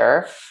to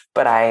share,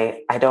 but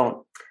I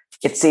don't,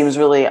 it seems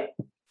really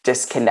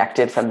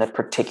disconnected from the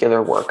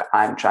particular work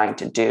I'm trying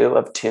to do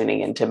of tuning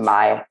into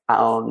my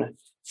own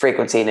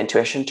frequency and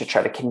intuition to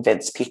try to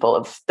convince people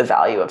of the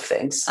value of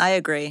things. I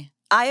agree.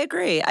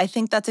 I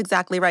think that's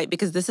exactly right,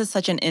 because this is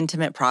such an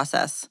intimate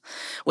process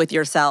with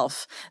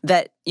yourself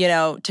that,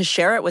 to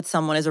share it with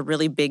someone is a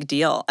really big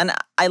deal. And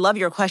I love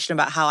your question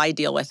about how I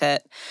deal with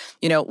it.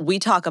 We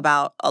talk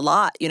about a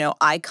lot,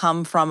 I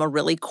come from a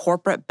really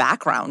corporate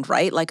background,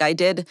 right? Like I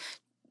did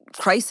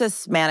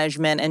crisis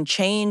management and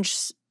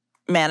change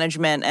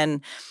management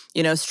and,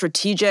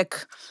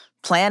 strategic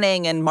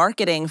planning and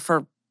marketing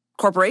for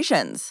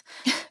corporations.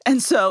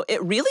 And so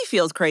it really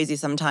feels crazy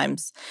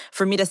sometimes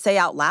for me to say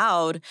out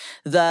loud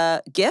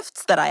the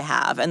gifts that I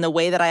have and the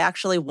way that I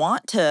actually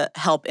want to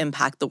help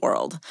impact the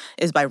world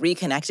is by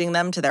reconnecting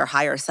them to their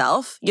higher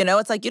self.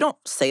 It's like you don't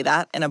say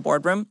that in a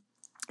boardroom.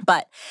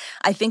 But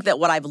I think that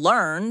what I've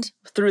learned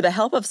through the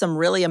help of some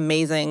really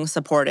amazing,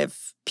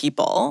 supportive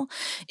people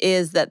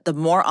is that the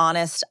more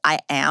honest I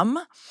am,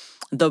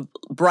 the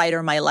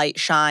brighter my light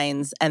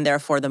shines, and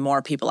therefore the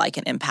more people I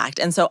can impact.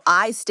 And so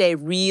I stay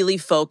really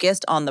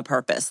focused on the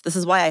purpose. This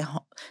is why I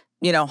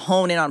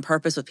hone in on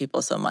purpose with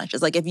people so much.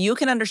 It's like if you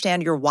can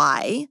understand your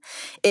why,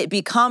 it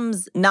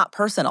becomes not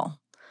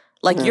personal.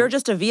 Like you're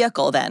just a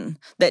vehicle then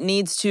that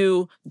needs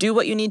to do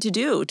what you need to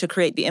do to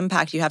create the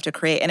impact you have to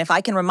create. And if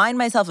I can remind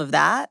myself of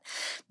that,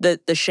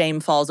 the shame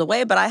falls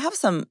away. But I have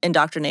some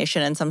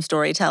indoctrination and some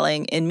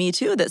storytelling in me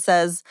too that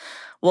says,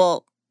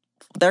 well,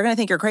 they're going to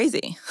think you're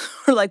crazy.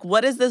 Or like,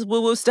 what is this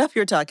woo-woo stuff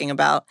you're talking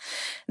about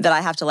that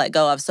I have to let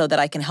go of so that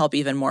I can help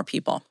even more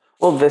people?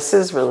 Well, this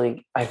is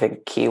really, I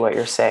think, key what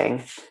you're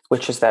saying,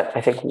 which is that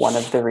I think one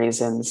of the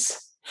reasons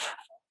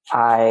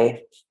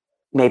I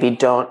maybe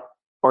don't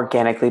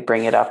organically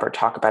bring it up or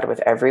talk about it with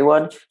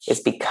everyone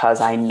is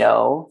because I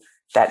know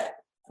that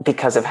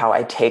because of how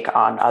I take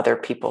on other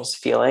people's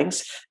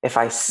feelings, if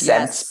I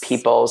sense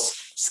people's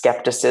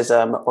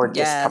skepticism or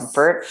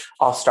discomfort,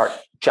 I'll start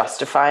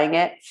justifying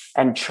it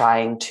and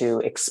trying to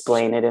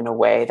explain it in a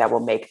way that will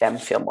make them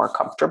feel more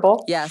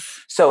comfortable. Yes.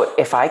 So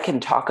if I can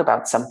talk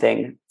about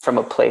something from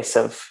a place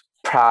of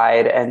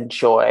pride and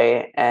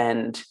joy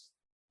and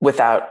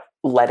without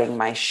letting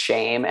my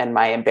shame and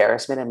my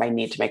embarrassment and my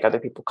need to make other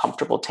people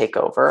comfortable take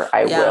over,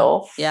 I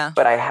will. Yeah.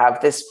 But I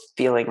have this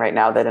feeling right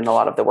now that in a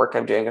lot of the work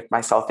I'm doing with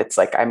myself, it's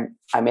like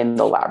I'm in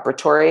the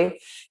laboratory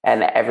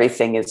and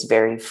everything is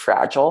very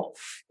fragile,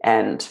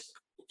 and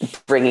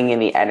bringing in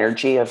the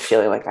energy of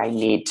feeling like I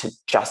need to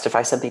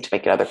justify something to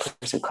make another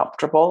person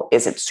comfortable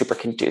isn't super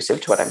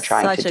conducive to what I'm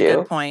trying to do. Such a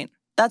good point.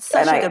 That's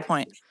such a good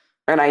point.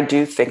 And I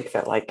do think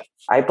that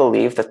I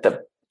believe that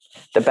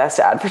the best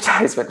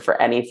advertisement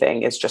for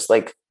anything is just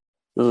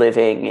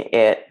living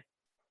it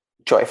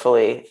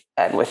joyfully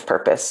and with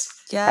purpose.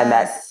 Yes. And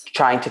that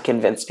trying to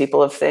convince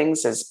people of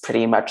things is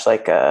pretty much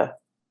like a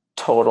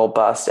total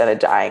bust and a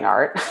dying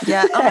art.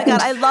 Yeah. Oh my God.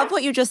 I love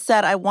what you just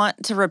said. I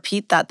want to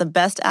repeat that. The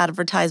best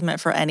advertisement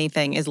for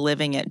anything is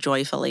living it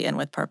joyfully and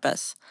with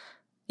purpose.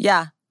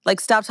 Yeah.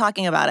 Stop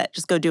talking about it.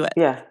 Just go do it.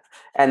 Yeah.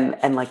 And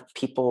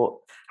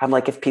people, I'm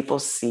like, if people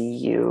see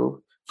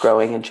you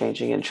growing and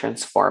changing and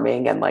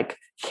transforming and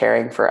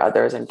caring for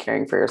others and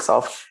caring for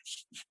yourself,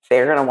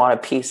 they're going to want a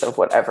piece of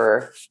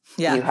whatever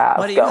you have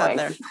what do you going.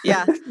 have there?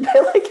 Yeah.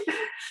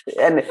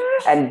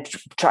 and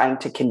trying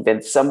to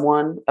convince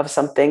someone of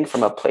something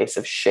from a place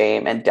of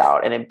shame and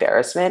doubt and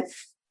embarrassment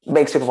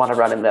makes people want to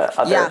run in the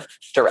other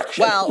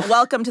direction. Well,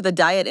 welcome to the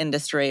diet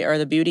industry or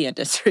the beauty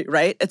industry,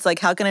 right? It's like,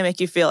 how can I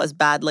make you feel as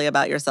badly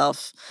about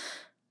yourself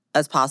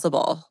as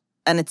possible?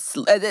 And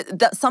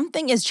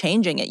something is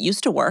changing. It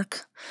used to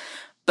work.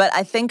 But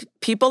I think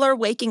people are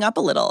waking up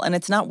a little, and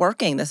it's not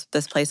working, this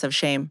place of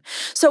shame.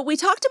 So we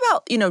talked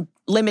about,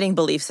 limiting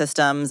belief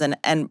systems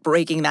and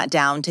breaking that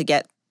down to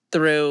get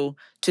through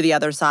to the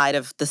other side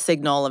of the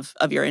signal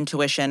of your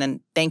intuition. And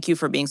thank you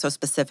for being so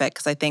specific,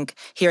 because I think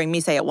hearing me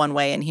say it one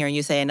way and hearing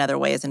you say another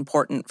way is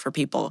important for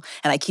people.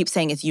 And I keep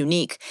saying it's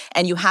unique.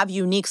 And you have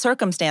unique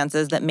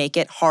circumstances that make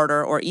it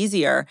harder or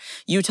easier.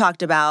 You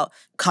talked about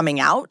coming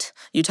out.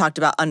 You talked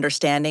about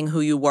understanding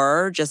who you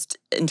were just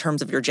in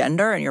terms of your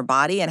gender and your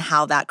body and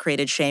how that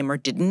created shame or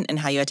didn't, and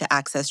how you had to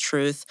access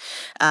truth.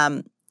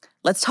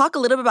 Let's talk a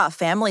little bit about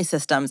family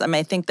systems. I mean,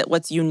 I think that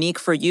what's unique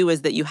for you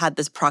is that you had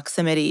this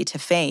proximity to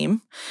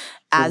fame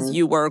as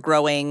you were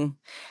growing.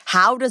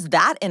 How does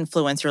that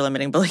influence your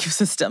limiting belief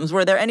systems?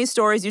 Were there any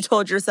stories you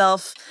told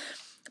yourself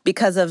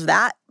because of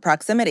that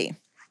proximity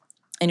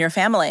in your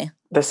family?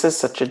 This is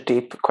such a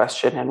deep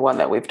question, and one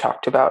that we've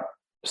talked about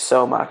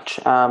so much.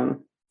 And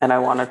I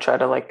want to try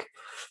to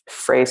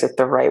phrase it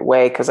the right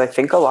way, because I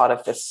think a lot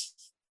of this,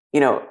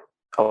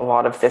 a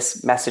lot of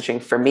this messaging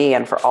for me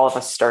and for all of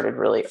us started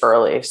really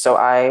early. So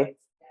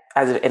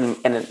in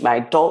my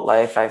adult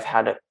life, I've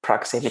had a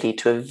proximity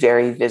to a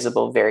very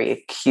visible, very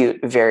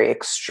acute, very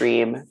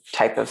extreme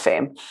type of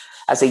fame.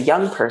 As a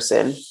young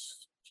person,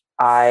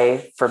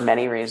 for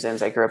many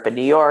reasons, I grew up in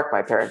New York.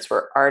 My parents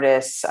were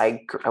artists.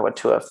 I went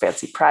to a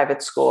fancy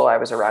private school. I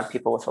was around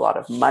people with a lot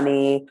of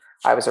money.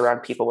 I was around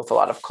people with a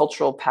lot of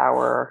cultural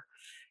power.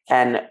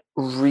 And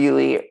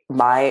really,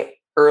 my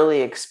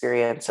early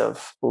experience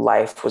of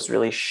life was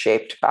really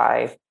shaped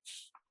by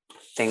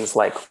things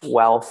like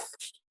wealth,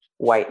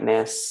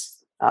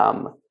 whiteness,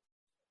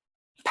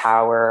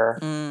 power,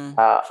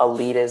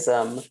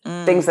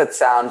 elitism, things that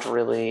sound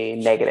really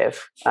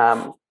negative.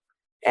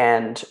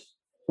 And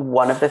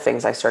one of the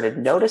things I started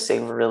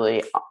noticing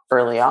really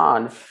early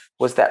on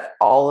was that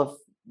all of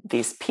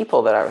these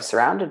people that I was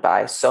surrounded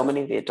by, so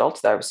many of the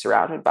adults that I was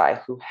surrounded by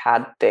who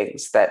had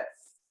things that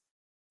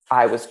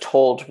I was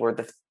told were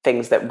the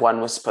things that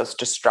one was supposed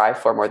to strive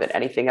for more than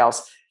anything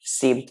else,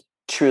 seemed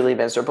truly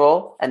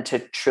miserable and to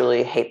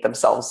truly hate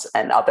themselves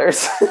and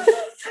others.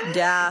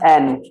 Yeah.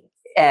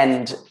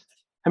 And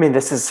I mean,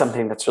 this is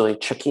something that's really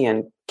tricky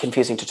and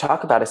confusing to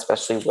talk about,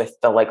 especially with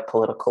the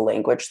political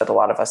language that a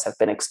lot of us have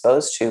been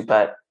exposed to.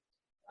 But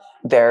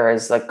there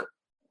is a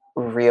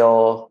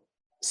real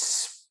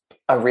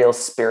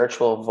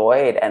spiritual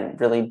void and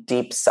really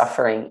deep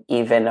suffering,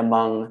 even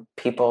among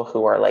people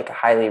who are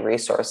highly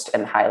resourced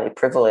and highly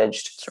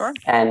privileged. Sure.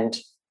 And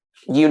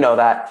you know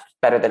that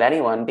better than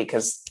anyone,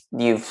 because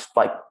you've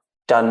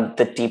done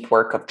the deep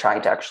work of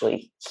trying to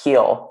actually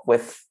heal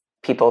with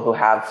people who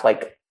have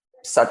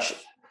such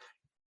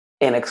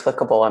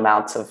inexplicable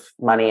amounts of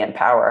money and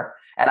power.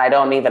 And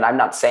I'm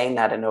not saying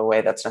that in a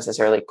way that's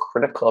necessarily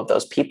critical of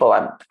those people.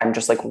 I'm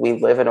just we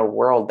live in a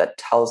world that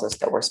tells us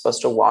that we're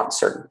supposed to want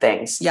certain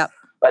things. Yep.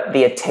 But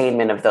the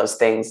attainment of those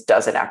things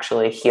doesn't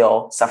actually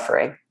heal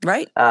suffering.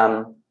 Right.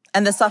 And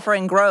the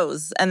suffering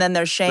grows, and then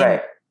there's shame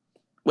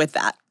with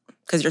that,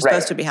 because you're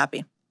supposed to be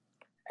happy.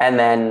 And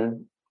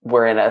then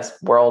we're in a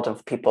world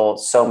of people,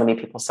 so many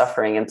people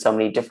suffering in so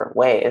many different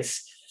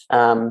ways.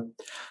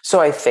 So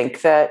I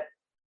think that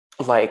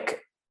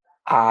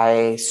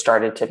I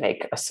started to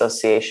make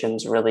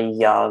associations really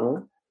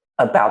young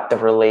about the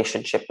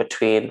relationship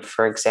between,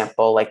 for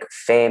example,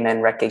 fame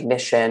and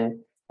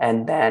recognition,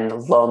 and then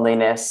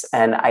loneliness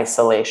and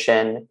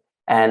isolation,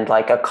 and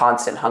a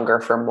constant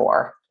hunger for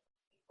more,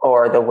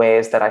 or the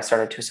ways that I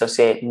started to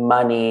associate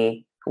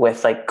money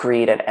with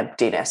greed and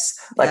emptiness.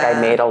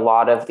 I made a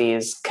lot of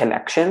these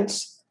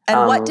connections. And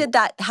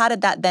how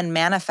did that then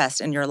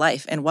manifest in your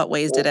life? In what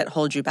ways did it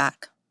hold you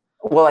back?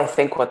 Well, I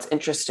think what's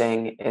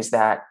interesting is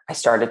that I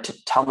started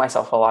to tell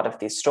myself a lot of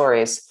these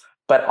stories,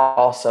 but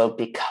also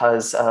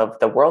because of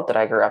the world that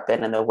I grew up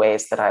in and the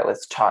ways that I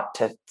was taught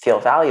to feel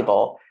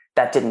valuable,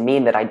 that didn't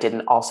mean that I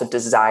didn't also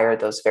desire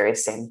those very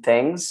same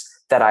things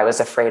that I was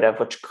afraid of,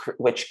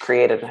 which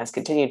created and has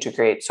continued to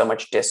create so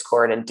much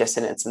discord and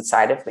dissonance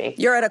inside of me.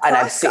 You're at a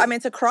cross.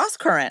 It's a cross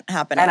current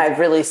happening. And I've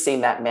really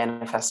seen that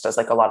manifest as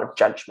a lot of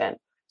judgment.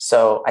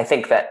 So I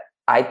think that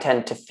I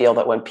tend to feel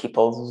that when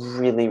people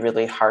really,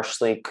 really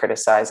harshly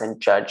criticize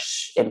and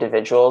judge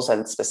individuals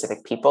and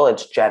specific people,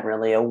 it's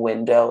generally a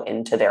window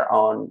into their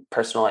own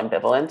personal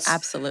ambivalence.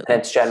 Absolutely. And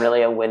it's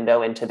generally a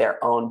window into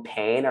their own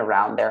pain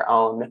around their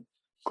own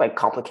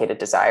complicated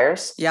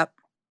desires. Yep.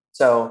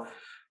 So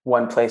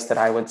one place that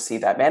I would see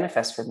that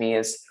manifest for me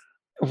is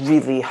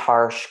really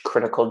harsh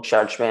critical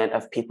judgment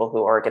of people who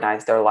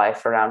organize their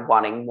life around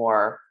wanting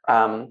more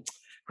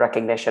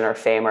recognition or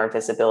fame or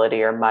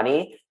visibility or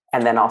money,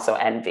 and then also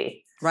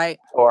envy. Right.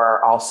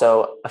 Or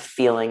also a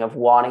feeling of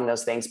wanting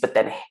those things, but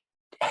then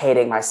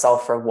hating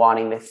myself for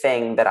wanting the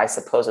thing that I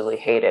supposedly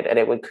hated. And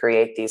it would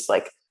create these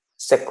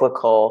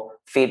cyclical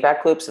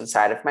feedback loops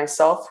inside of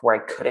myself where I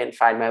couldn't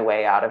find my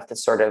way out of the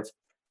sort of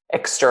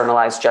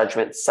externalized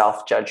judgment,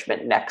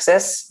 self-judgment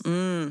nexus.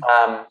 And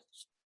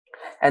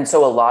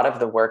so a lot of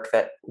the work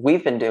that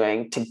we've been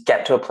doing to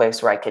get to a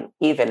place where I can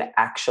even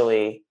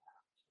actually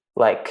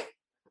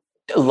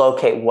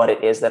locate what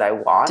it is that I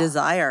want.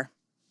 Desire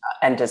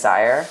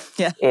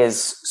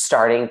is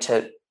starting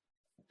to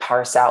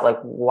parse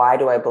out why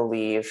do I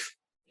believe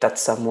that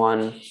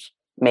someone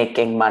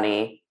making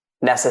money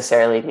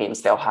necessarily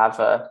means they'll have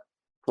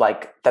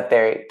that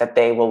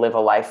they will live a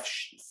life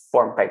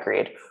formed by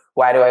greed.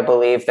 Why do I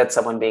believe that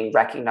someone being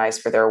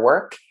recognized for their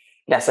work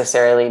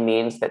necessarily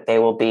means that they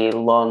will be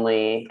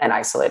lonely and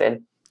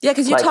isolated? Yeah,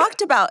 because you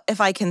talked about, if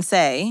I can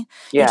say,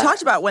 you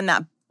talked about when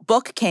that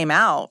book came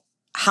out,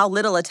 how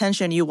little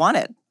attention you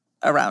wanted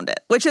around it,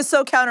 which is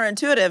so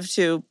counterintuitive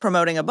to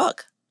promoting a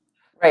book.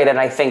 Right.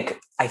 And I think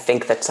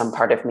that some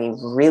part of me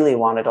really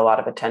wanted a lot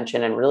of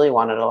attention and really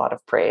wanted a lot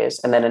of praise.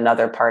 And then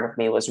another part of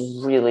me was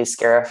really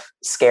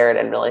scared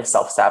and really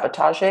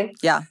self-sabotaging.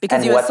 Yeah,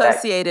 because you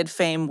associated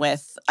fame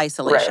with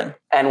isolation. Right.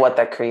 And what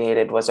that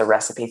created was a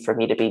recipe for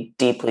me to be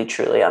deeply,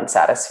 truly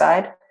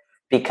unsatisfied,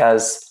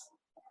 because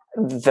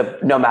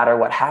no matter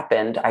what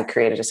happened, I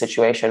created a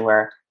situation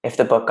where if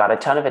the book got a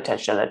ton of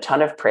attention and a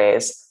ton of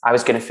praise, I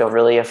was going to feel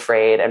really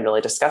afraid and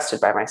really disgusted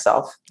by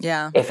myself.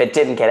 Yeah. If it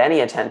didn't get any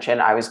attention,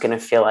 I was going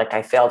to feel like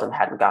I failed and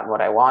hadn't gotten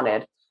what I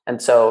wanted.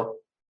 And so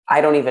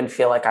I don't even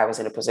feel like I was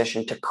in a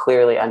position to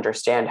clearly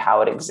understand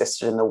how it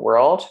existed in the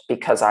world,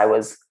 because I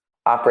was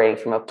operating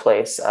from a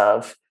place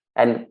of,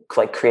 and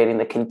like creating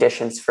the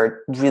conditions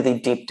for really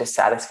deep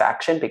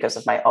dissatisfaction because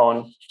of my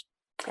own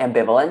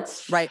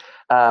ambivalence. Right.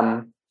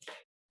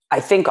 I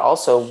think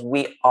also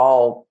we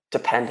all,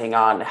 depending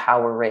on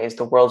how we're raised,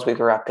 the worlds we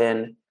grew up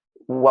in,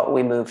 what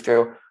we move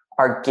through,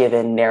 are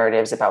given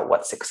narratives about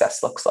what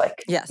success looks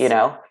like. Yes.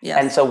 Yes.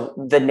 And so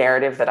the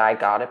narrative that I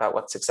got about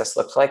what success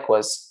looks like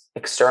was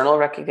external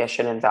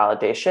recognition and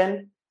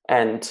validation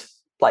and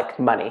like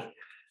money.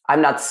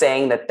 I'm not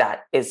saying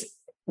that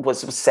was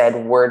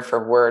said word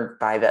for word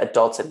by the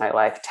adults in my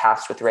life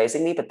tasked with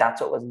raising me, but that's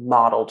what was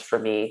modeled for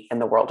me in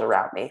the world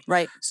around me.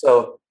 Right.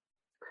 So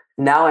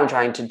now I'm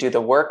trying to do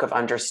the work of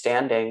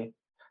understanding,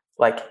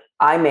 like,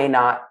 I may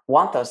not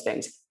want those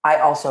things. I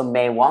also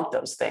may want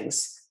those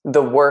things.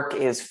 The work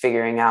is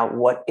figuring out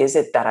what is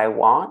it that I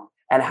want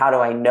and how do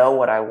I know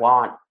what I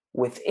want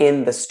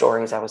within the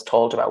stories I was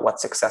told about what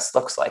success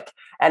looks like.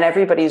 And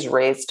everybody's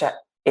raised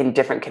in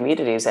different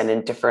communities and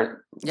in different,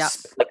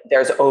 like,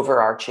 there's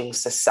overarching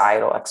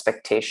societal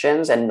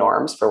expectations and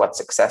norms for what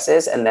success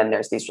is. And then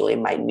there's these really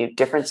minute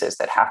differences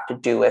that have to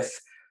do with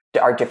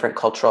our different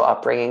cultural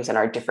upbringings and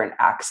our different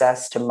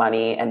access to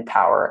money and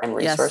power and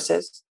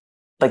resources. Yes.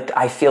 Like,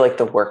 I feel like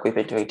the work we've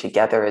been doing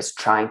together is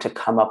trying to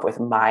come up with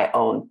my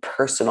own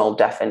personal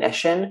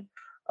definition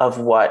of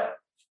what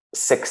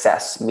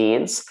success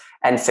means.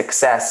 And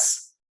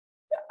success,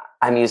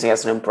 I'm using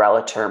as an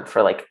umbrella term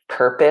for like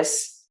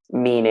purpose,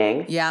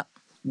 meaning,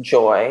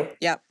 joy,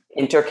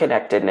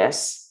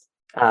 interconnectedness.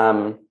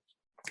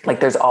 Like,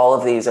 there's all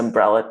of these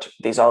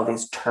all of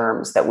these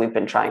terms that we've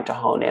been trying to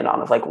hone in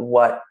on, of like,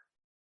 what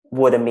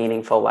would a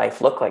meaningful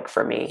life look like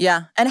for me?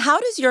 Yeah. And how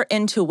does your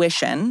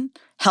intuition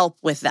help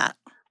with that?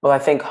 Well, I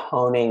think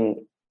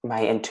honing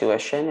my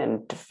intuition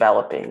and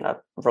developing a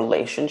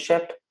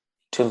relationship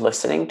to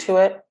listening to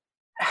it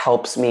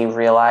helps me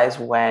realize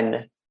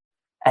when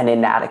an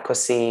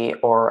inadequacy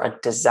or a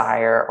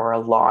desire or a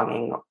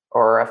longing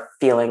or a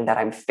feeling that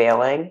I'm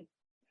failing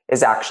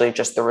is actually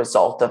just the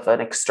result of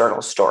an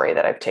external story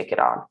that I've taken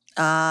on.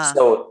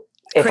 So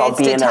if I'll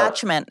be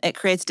it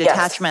creates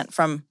detachment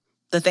from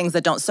the things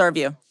that don't serve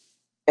you.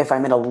 If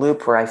I'm in a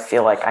loop where I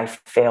feel like I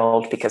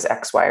failed because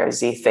X, Y, or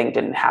Z thing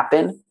didn't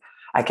happen,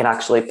 I can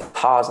actually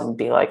pause and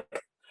be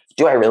like,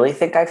 do I really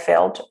think I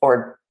failed?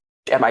 Or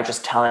am I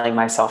just telling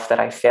myself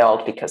that I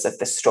failed because of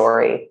the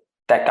story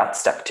that got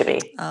stuck to me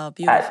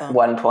at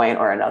one point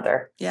or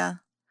another? Yeah.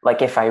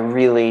 Like, if I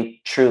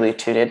really, truly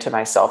tune into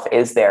myself,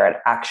 is there an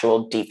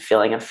actual deep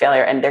feeling of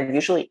failure? And there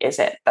usually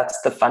isn't.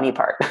 That's the funny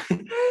part,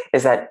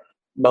 is that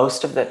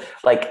most of the,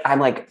 like, I'm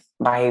like,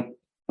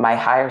 my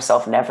higher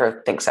self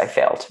never thinks I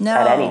failed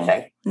at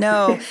anything.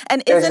 No.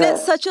 And isn't it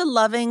such a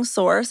loving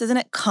source? Isn't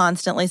it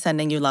constantly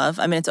sending you love?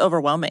 I mean, it's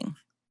overwhelming.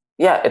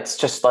 Yeah. It's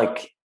just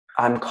like,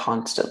 I'm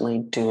constantly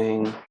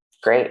doing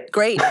great.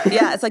 Great.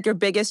 Yeah. It's like your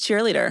biggest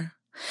cheerleader.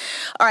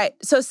 All right.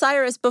 So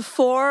Cyrus,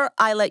 before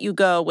I let you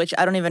go, which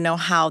I don't even know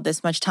how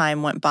this much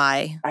time went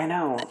by. I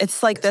know.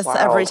 It's like this wild.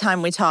 Every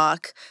time we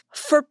talk.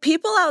 For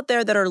people out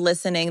there that are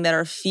listening, that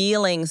are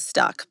feeling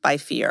stuck by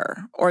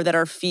fear, or that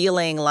are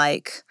feeling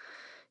like,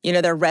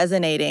 they're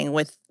resonating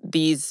with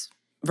these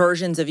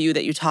versions of you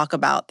that you talk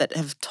about, that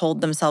have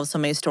told themselves so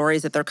many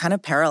stories that they're kind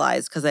of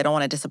paralyzed because they don't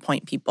want to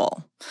disappoint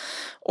people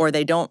or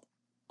they don't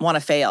want to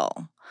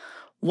fail.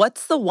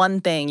 What's the one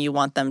thing you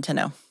want them to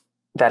know?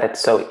 That it's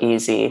so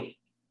easy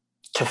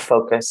to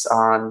focus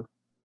on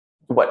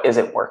what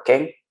isn't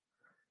working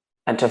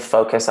and to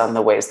focus on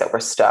the ways that we're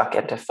stuck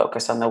and to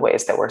focus on the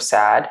ways that we're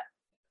sad.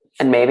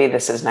 And maybe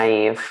this is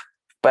naive,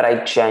 but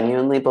I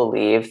genuinely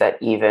believe that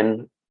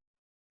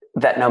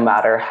that no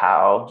matter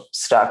how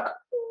stuck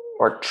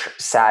or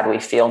sad we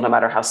feel, no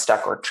matter how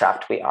stuck or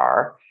trapped we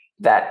are,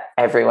 that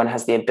everyone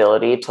has the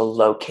ability to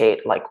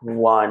locate like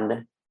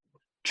one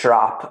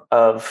drop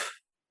of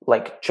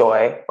like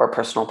joy or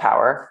personal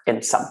power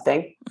in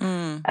something.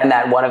 And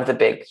that one of the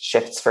big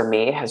shifts for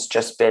me has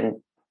just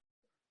been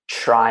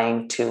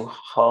trying to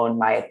hone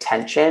my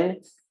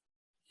attention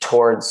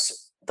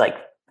towards like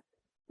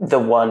the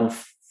one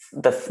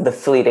the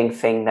fleeting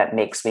thing that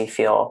makes me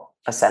feel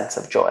a sense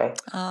of joy,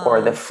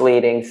 or the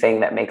fleeting thing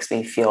that makes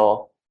me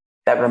feel,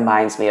 that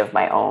reminds me of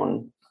my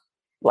own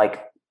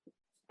like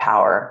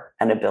power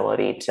and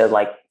ability to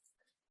like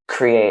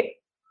create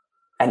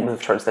and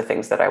move towards the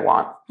things that I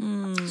want.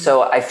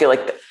 So I feel like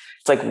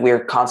it's like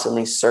we're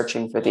constantly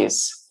searching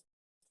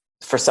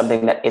for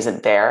something that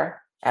isn't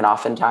there. And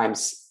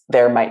oftentimes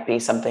there might be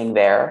something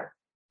there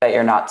that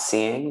you're not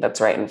seeing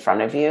that's right in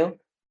front of you.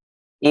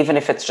 Even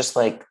if it's just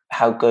like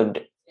how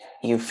good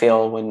you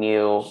feel when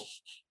you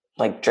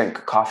like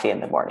drink coffee in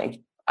the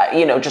morning,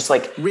 just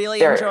like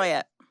really enjoy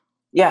it.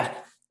 Yeah.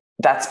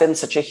 That's been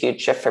such a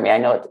huge shift for me. I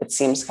know it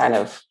seems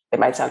it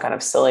might sound kind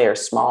of silly or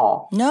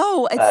small.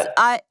 No,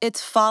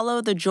 it's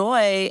follow the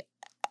joy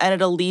and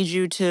it'll lead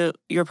you to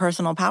your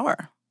personal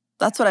power.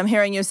 That's what I'm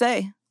hearing you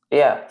say.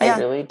 Yeah. I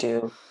really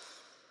do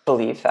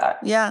believe that.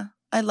 Yeah.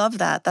 I love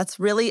that. That's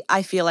really,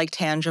 I feel like,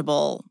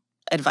 tangible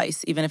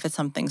advice, even if it's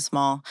something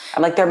small.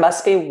 I'm like, there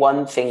must be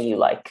one thing you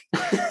like.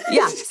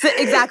 Yeah,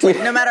 exactly.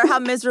 No matter how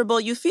miserable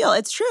you feel,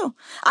 it's true.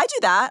 I do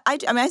that.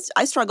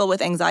 I struggle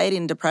with anxiety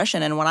and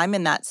depression. And when I'm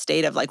in that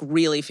state of like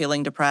really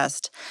feeling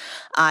depressed,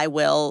 I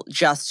will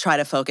just try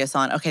to focus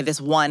on, okay, this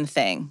one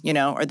thing,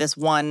 or this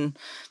one,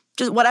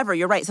 just whatever.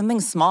 You're right.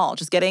 Something small,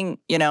 just getting,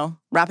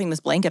 wrapping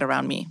this blanket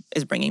around me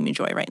is bringing me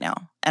joy right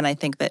now. And I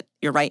think that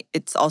you're right.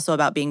 It's also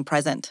about being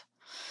present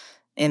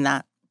in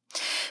that.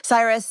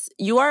 Cyrus,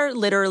 you are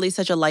literally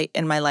such a light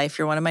in my life.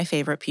 You're one of my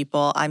favorite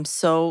people. I'm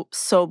so,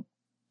 so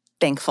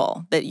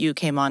thankful that you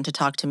came on to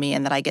talk to me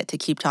and that I get to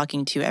keep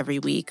talking to you every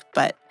week.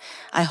 But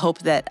I hope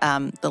that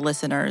the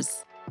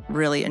listeners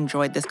really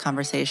enjoyed this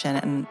conversation,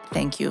 and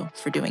thank you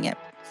for doing it.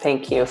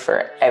 Thank you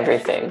for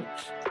everything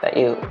that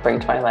you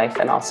bring to my life,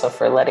 and also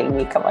for letting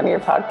me come on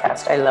your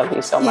podcast. I love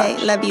you so much.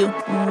 Yay, love you.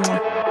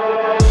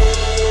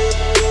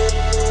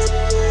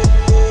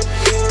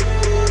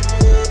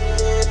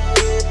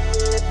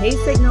 Hey,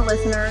 Signal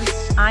listeners.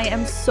 I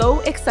am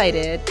so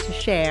excited to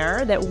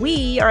share that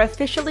we are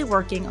officially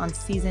working on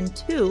season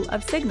 2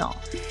 of Signal,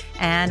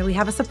 and we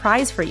have a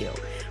surprise for you.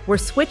 We're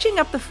switching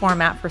up the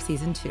format for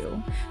season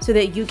 2 so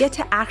that you get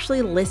to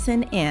actually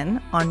listen in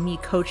on me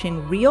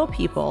coaching real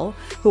people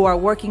who are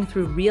working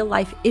through real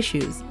life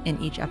issues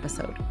in each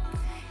episode.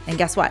 And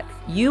guess what?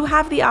 You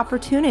have the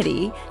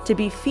opportunity to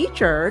be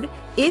featured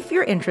if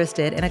you're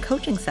interested in a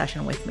coaching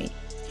session with me.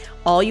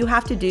 All you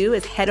have to do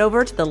is head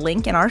over to the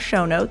link in our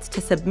show notes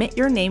to submit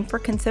your name for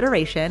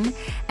consideration,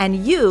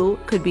 and you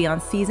could be on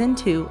season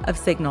 2 of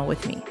Signal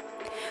with me.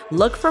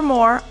 Look for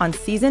more on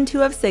season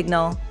 2 of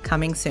Signal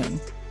coming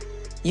soon.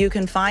 You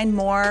can find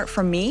more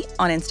from me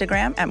on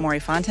Instagram at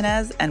Maury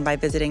Fontanez and by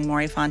visiting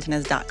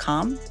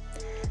MauryFontanez.com.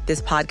 This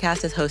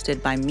podcast is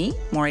hosted by me,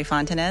 Maury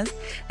Fontanez,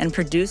 and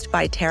produced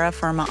by Terra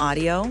Firma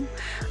Audio.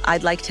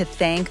 I'd like to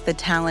thank the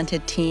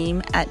talented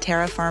team at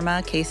Terra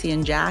Firma, Casey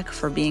and Jack,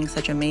 for being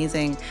such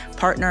amazing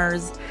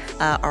partners.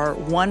 Our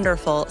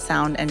wonderful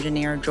sound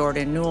engineer,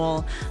 Jordan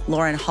Newell,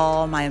 Lauren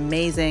Hall, my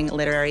amazing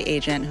literary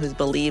agent who's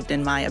believed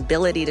in my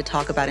ability to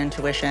talk about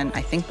intuition,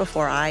 I think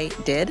before I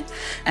did,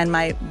 and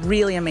my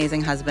really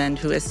amazing husband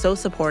who is so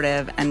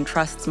supportive and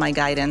trusts my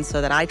guidance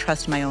so that I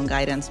trust my own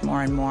guidance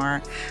more and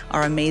more.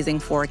 Our amazing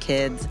 4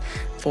 kids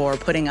for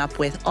putting up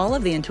with all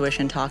of the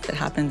intuition talk that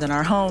happens in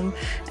our home,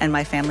 and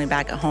my family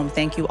back at home.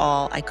 Thank you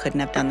all. I couldn't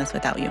have done this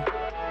without you.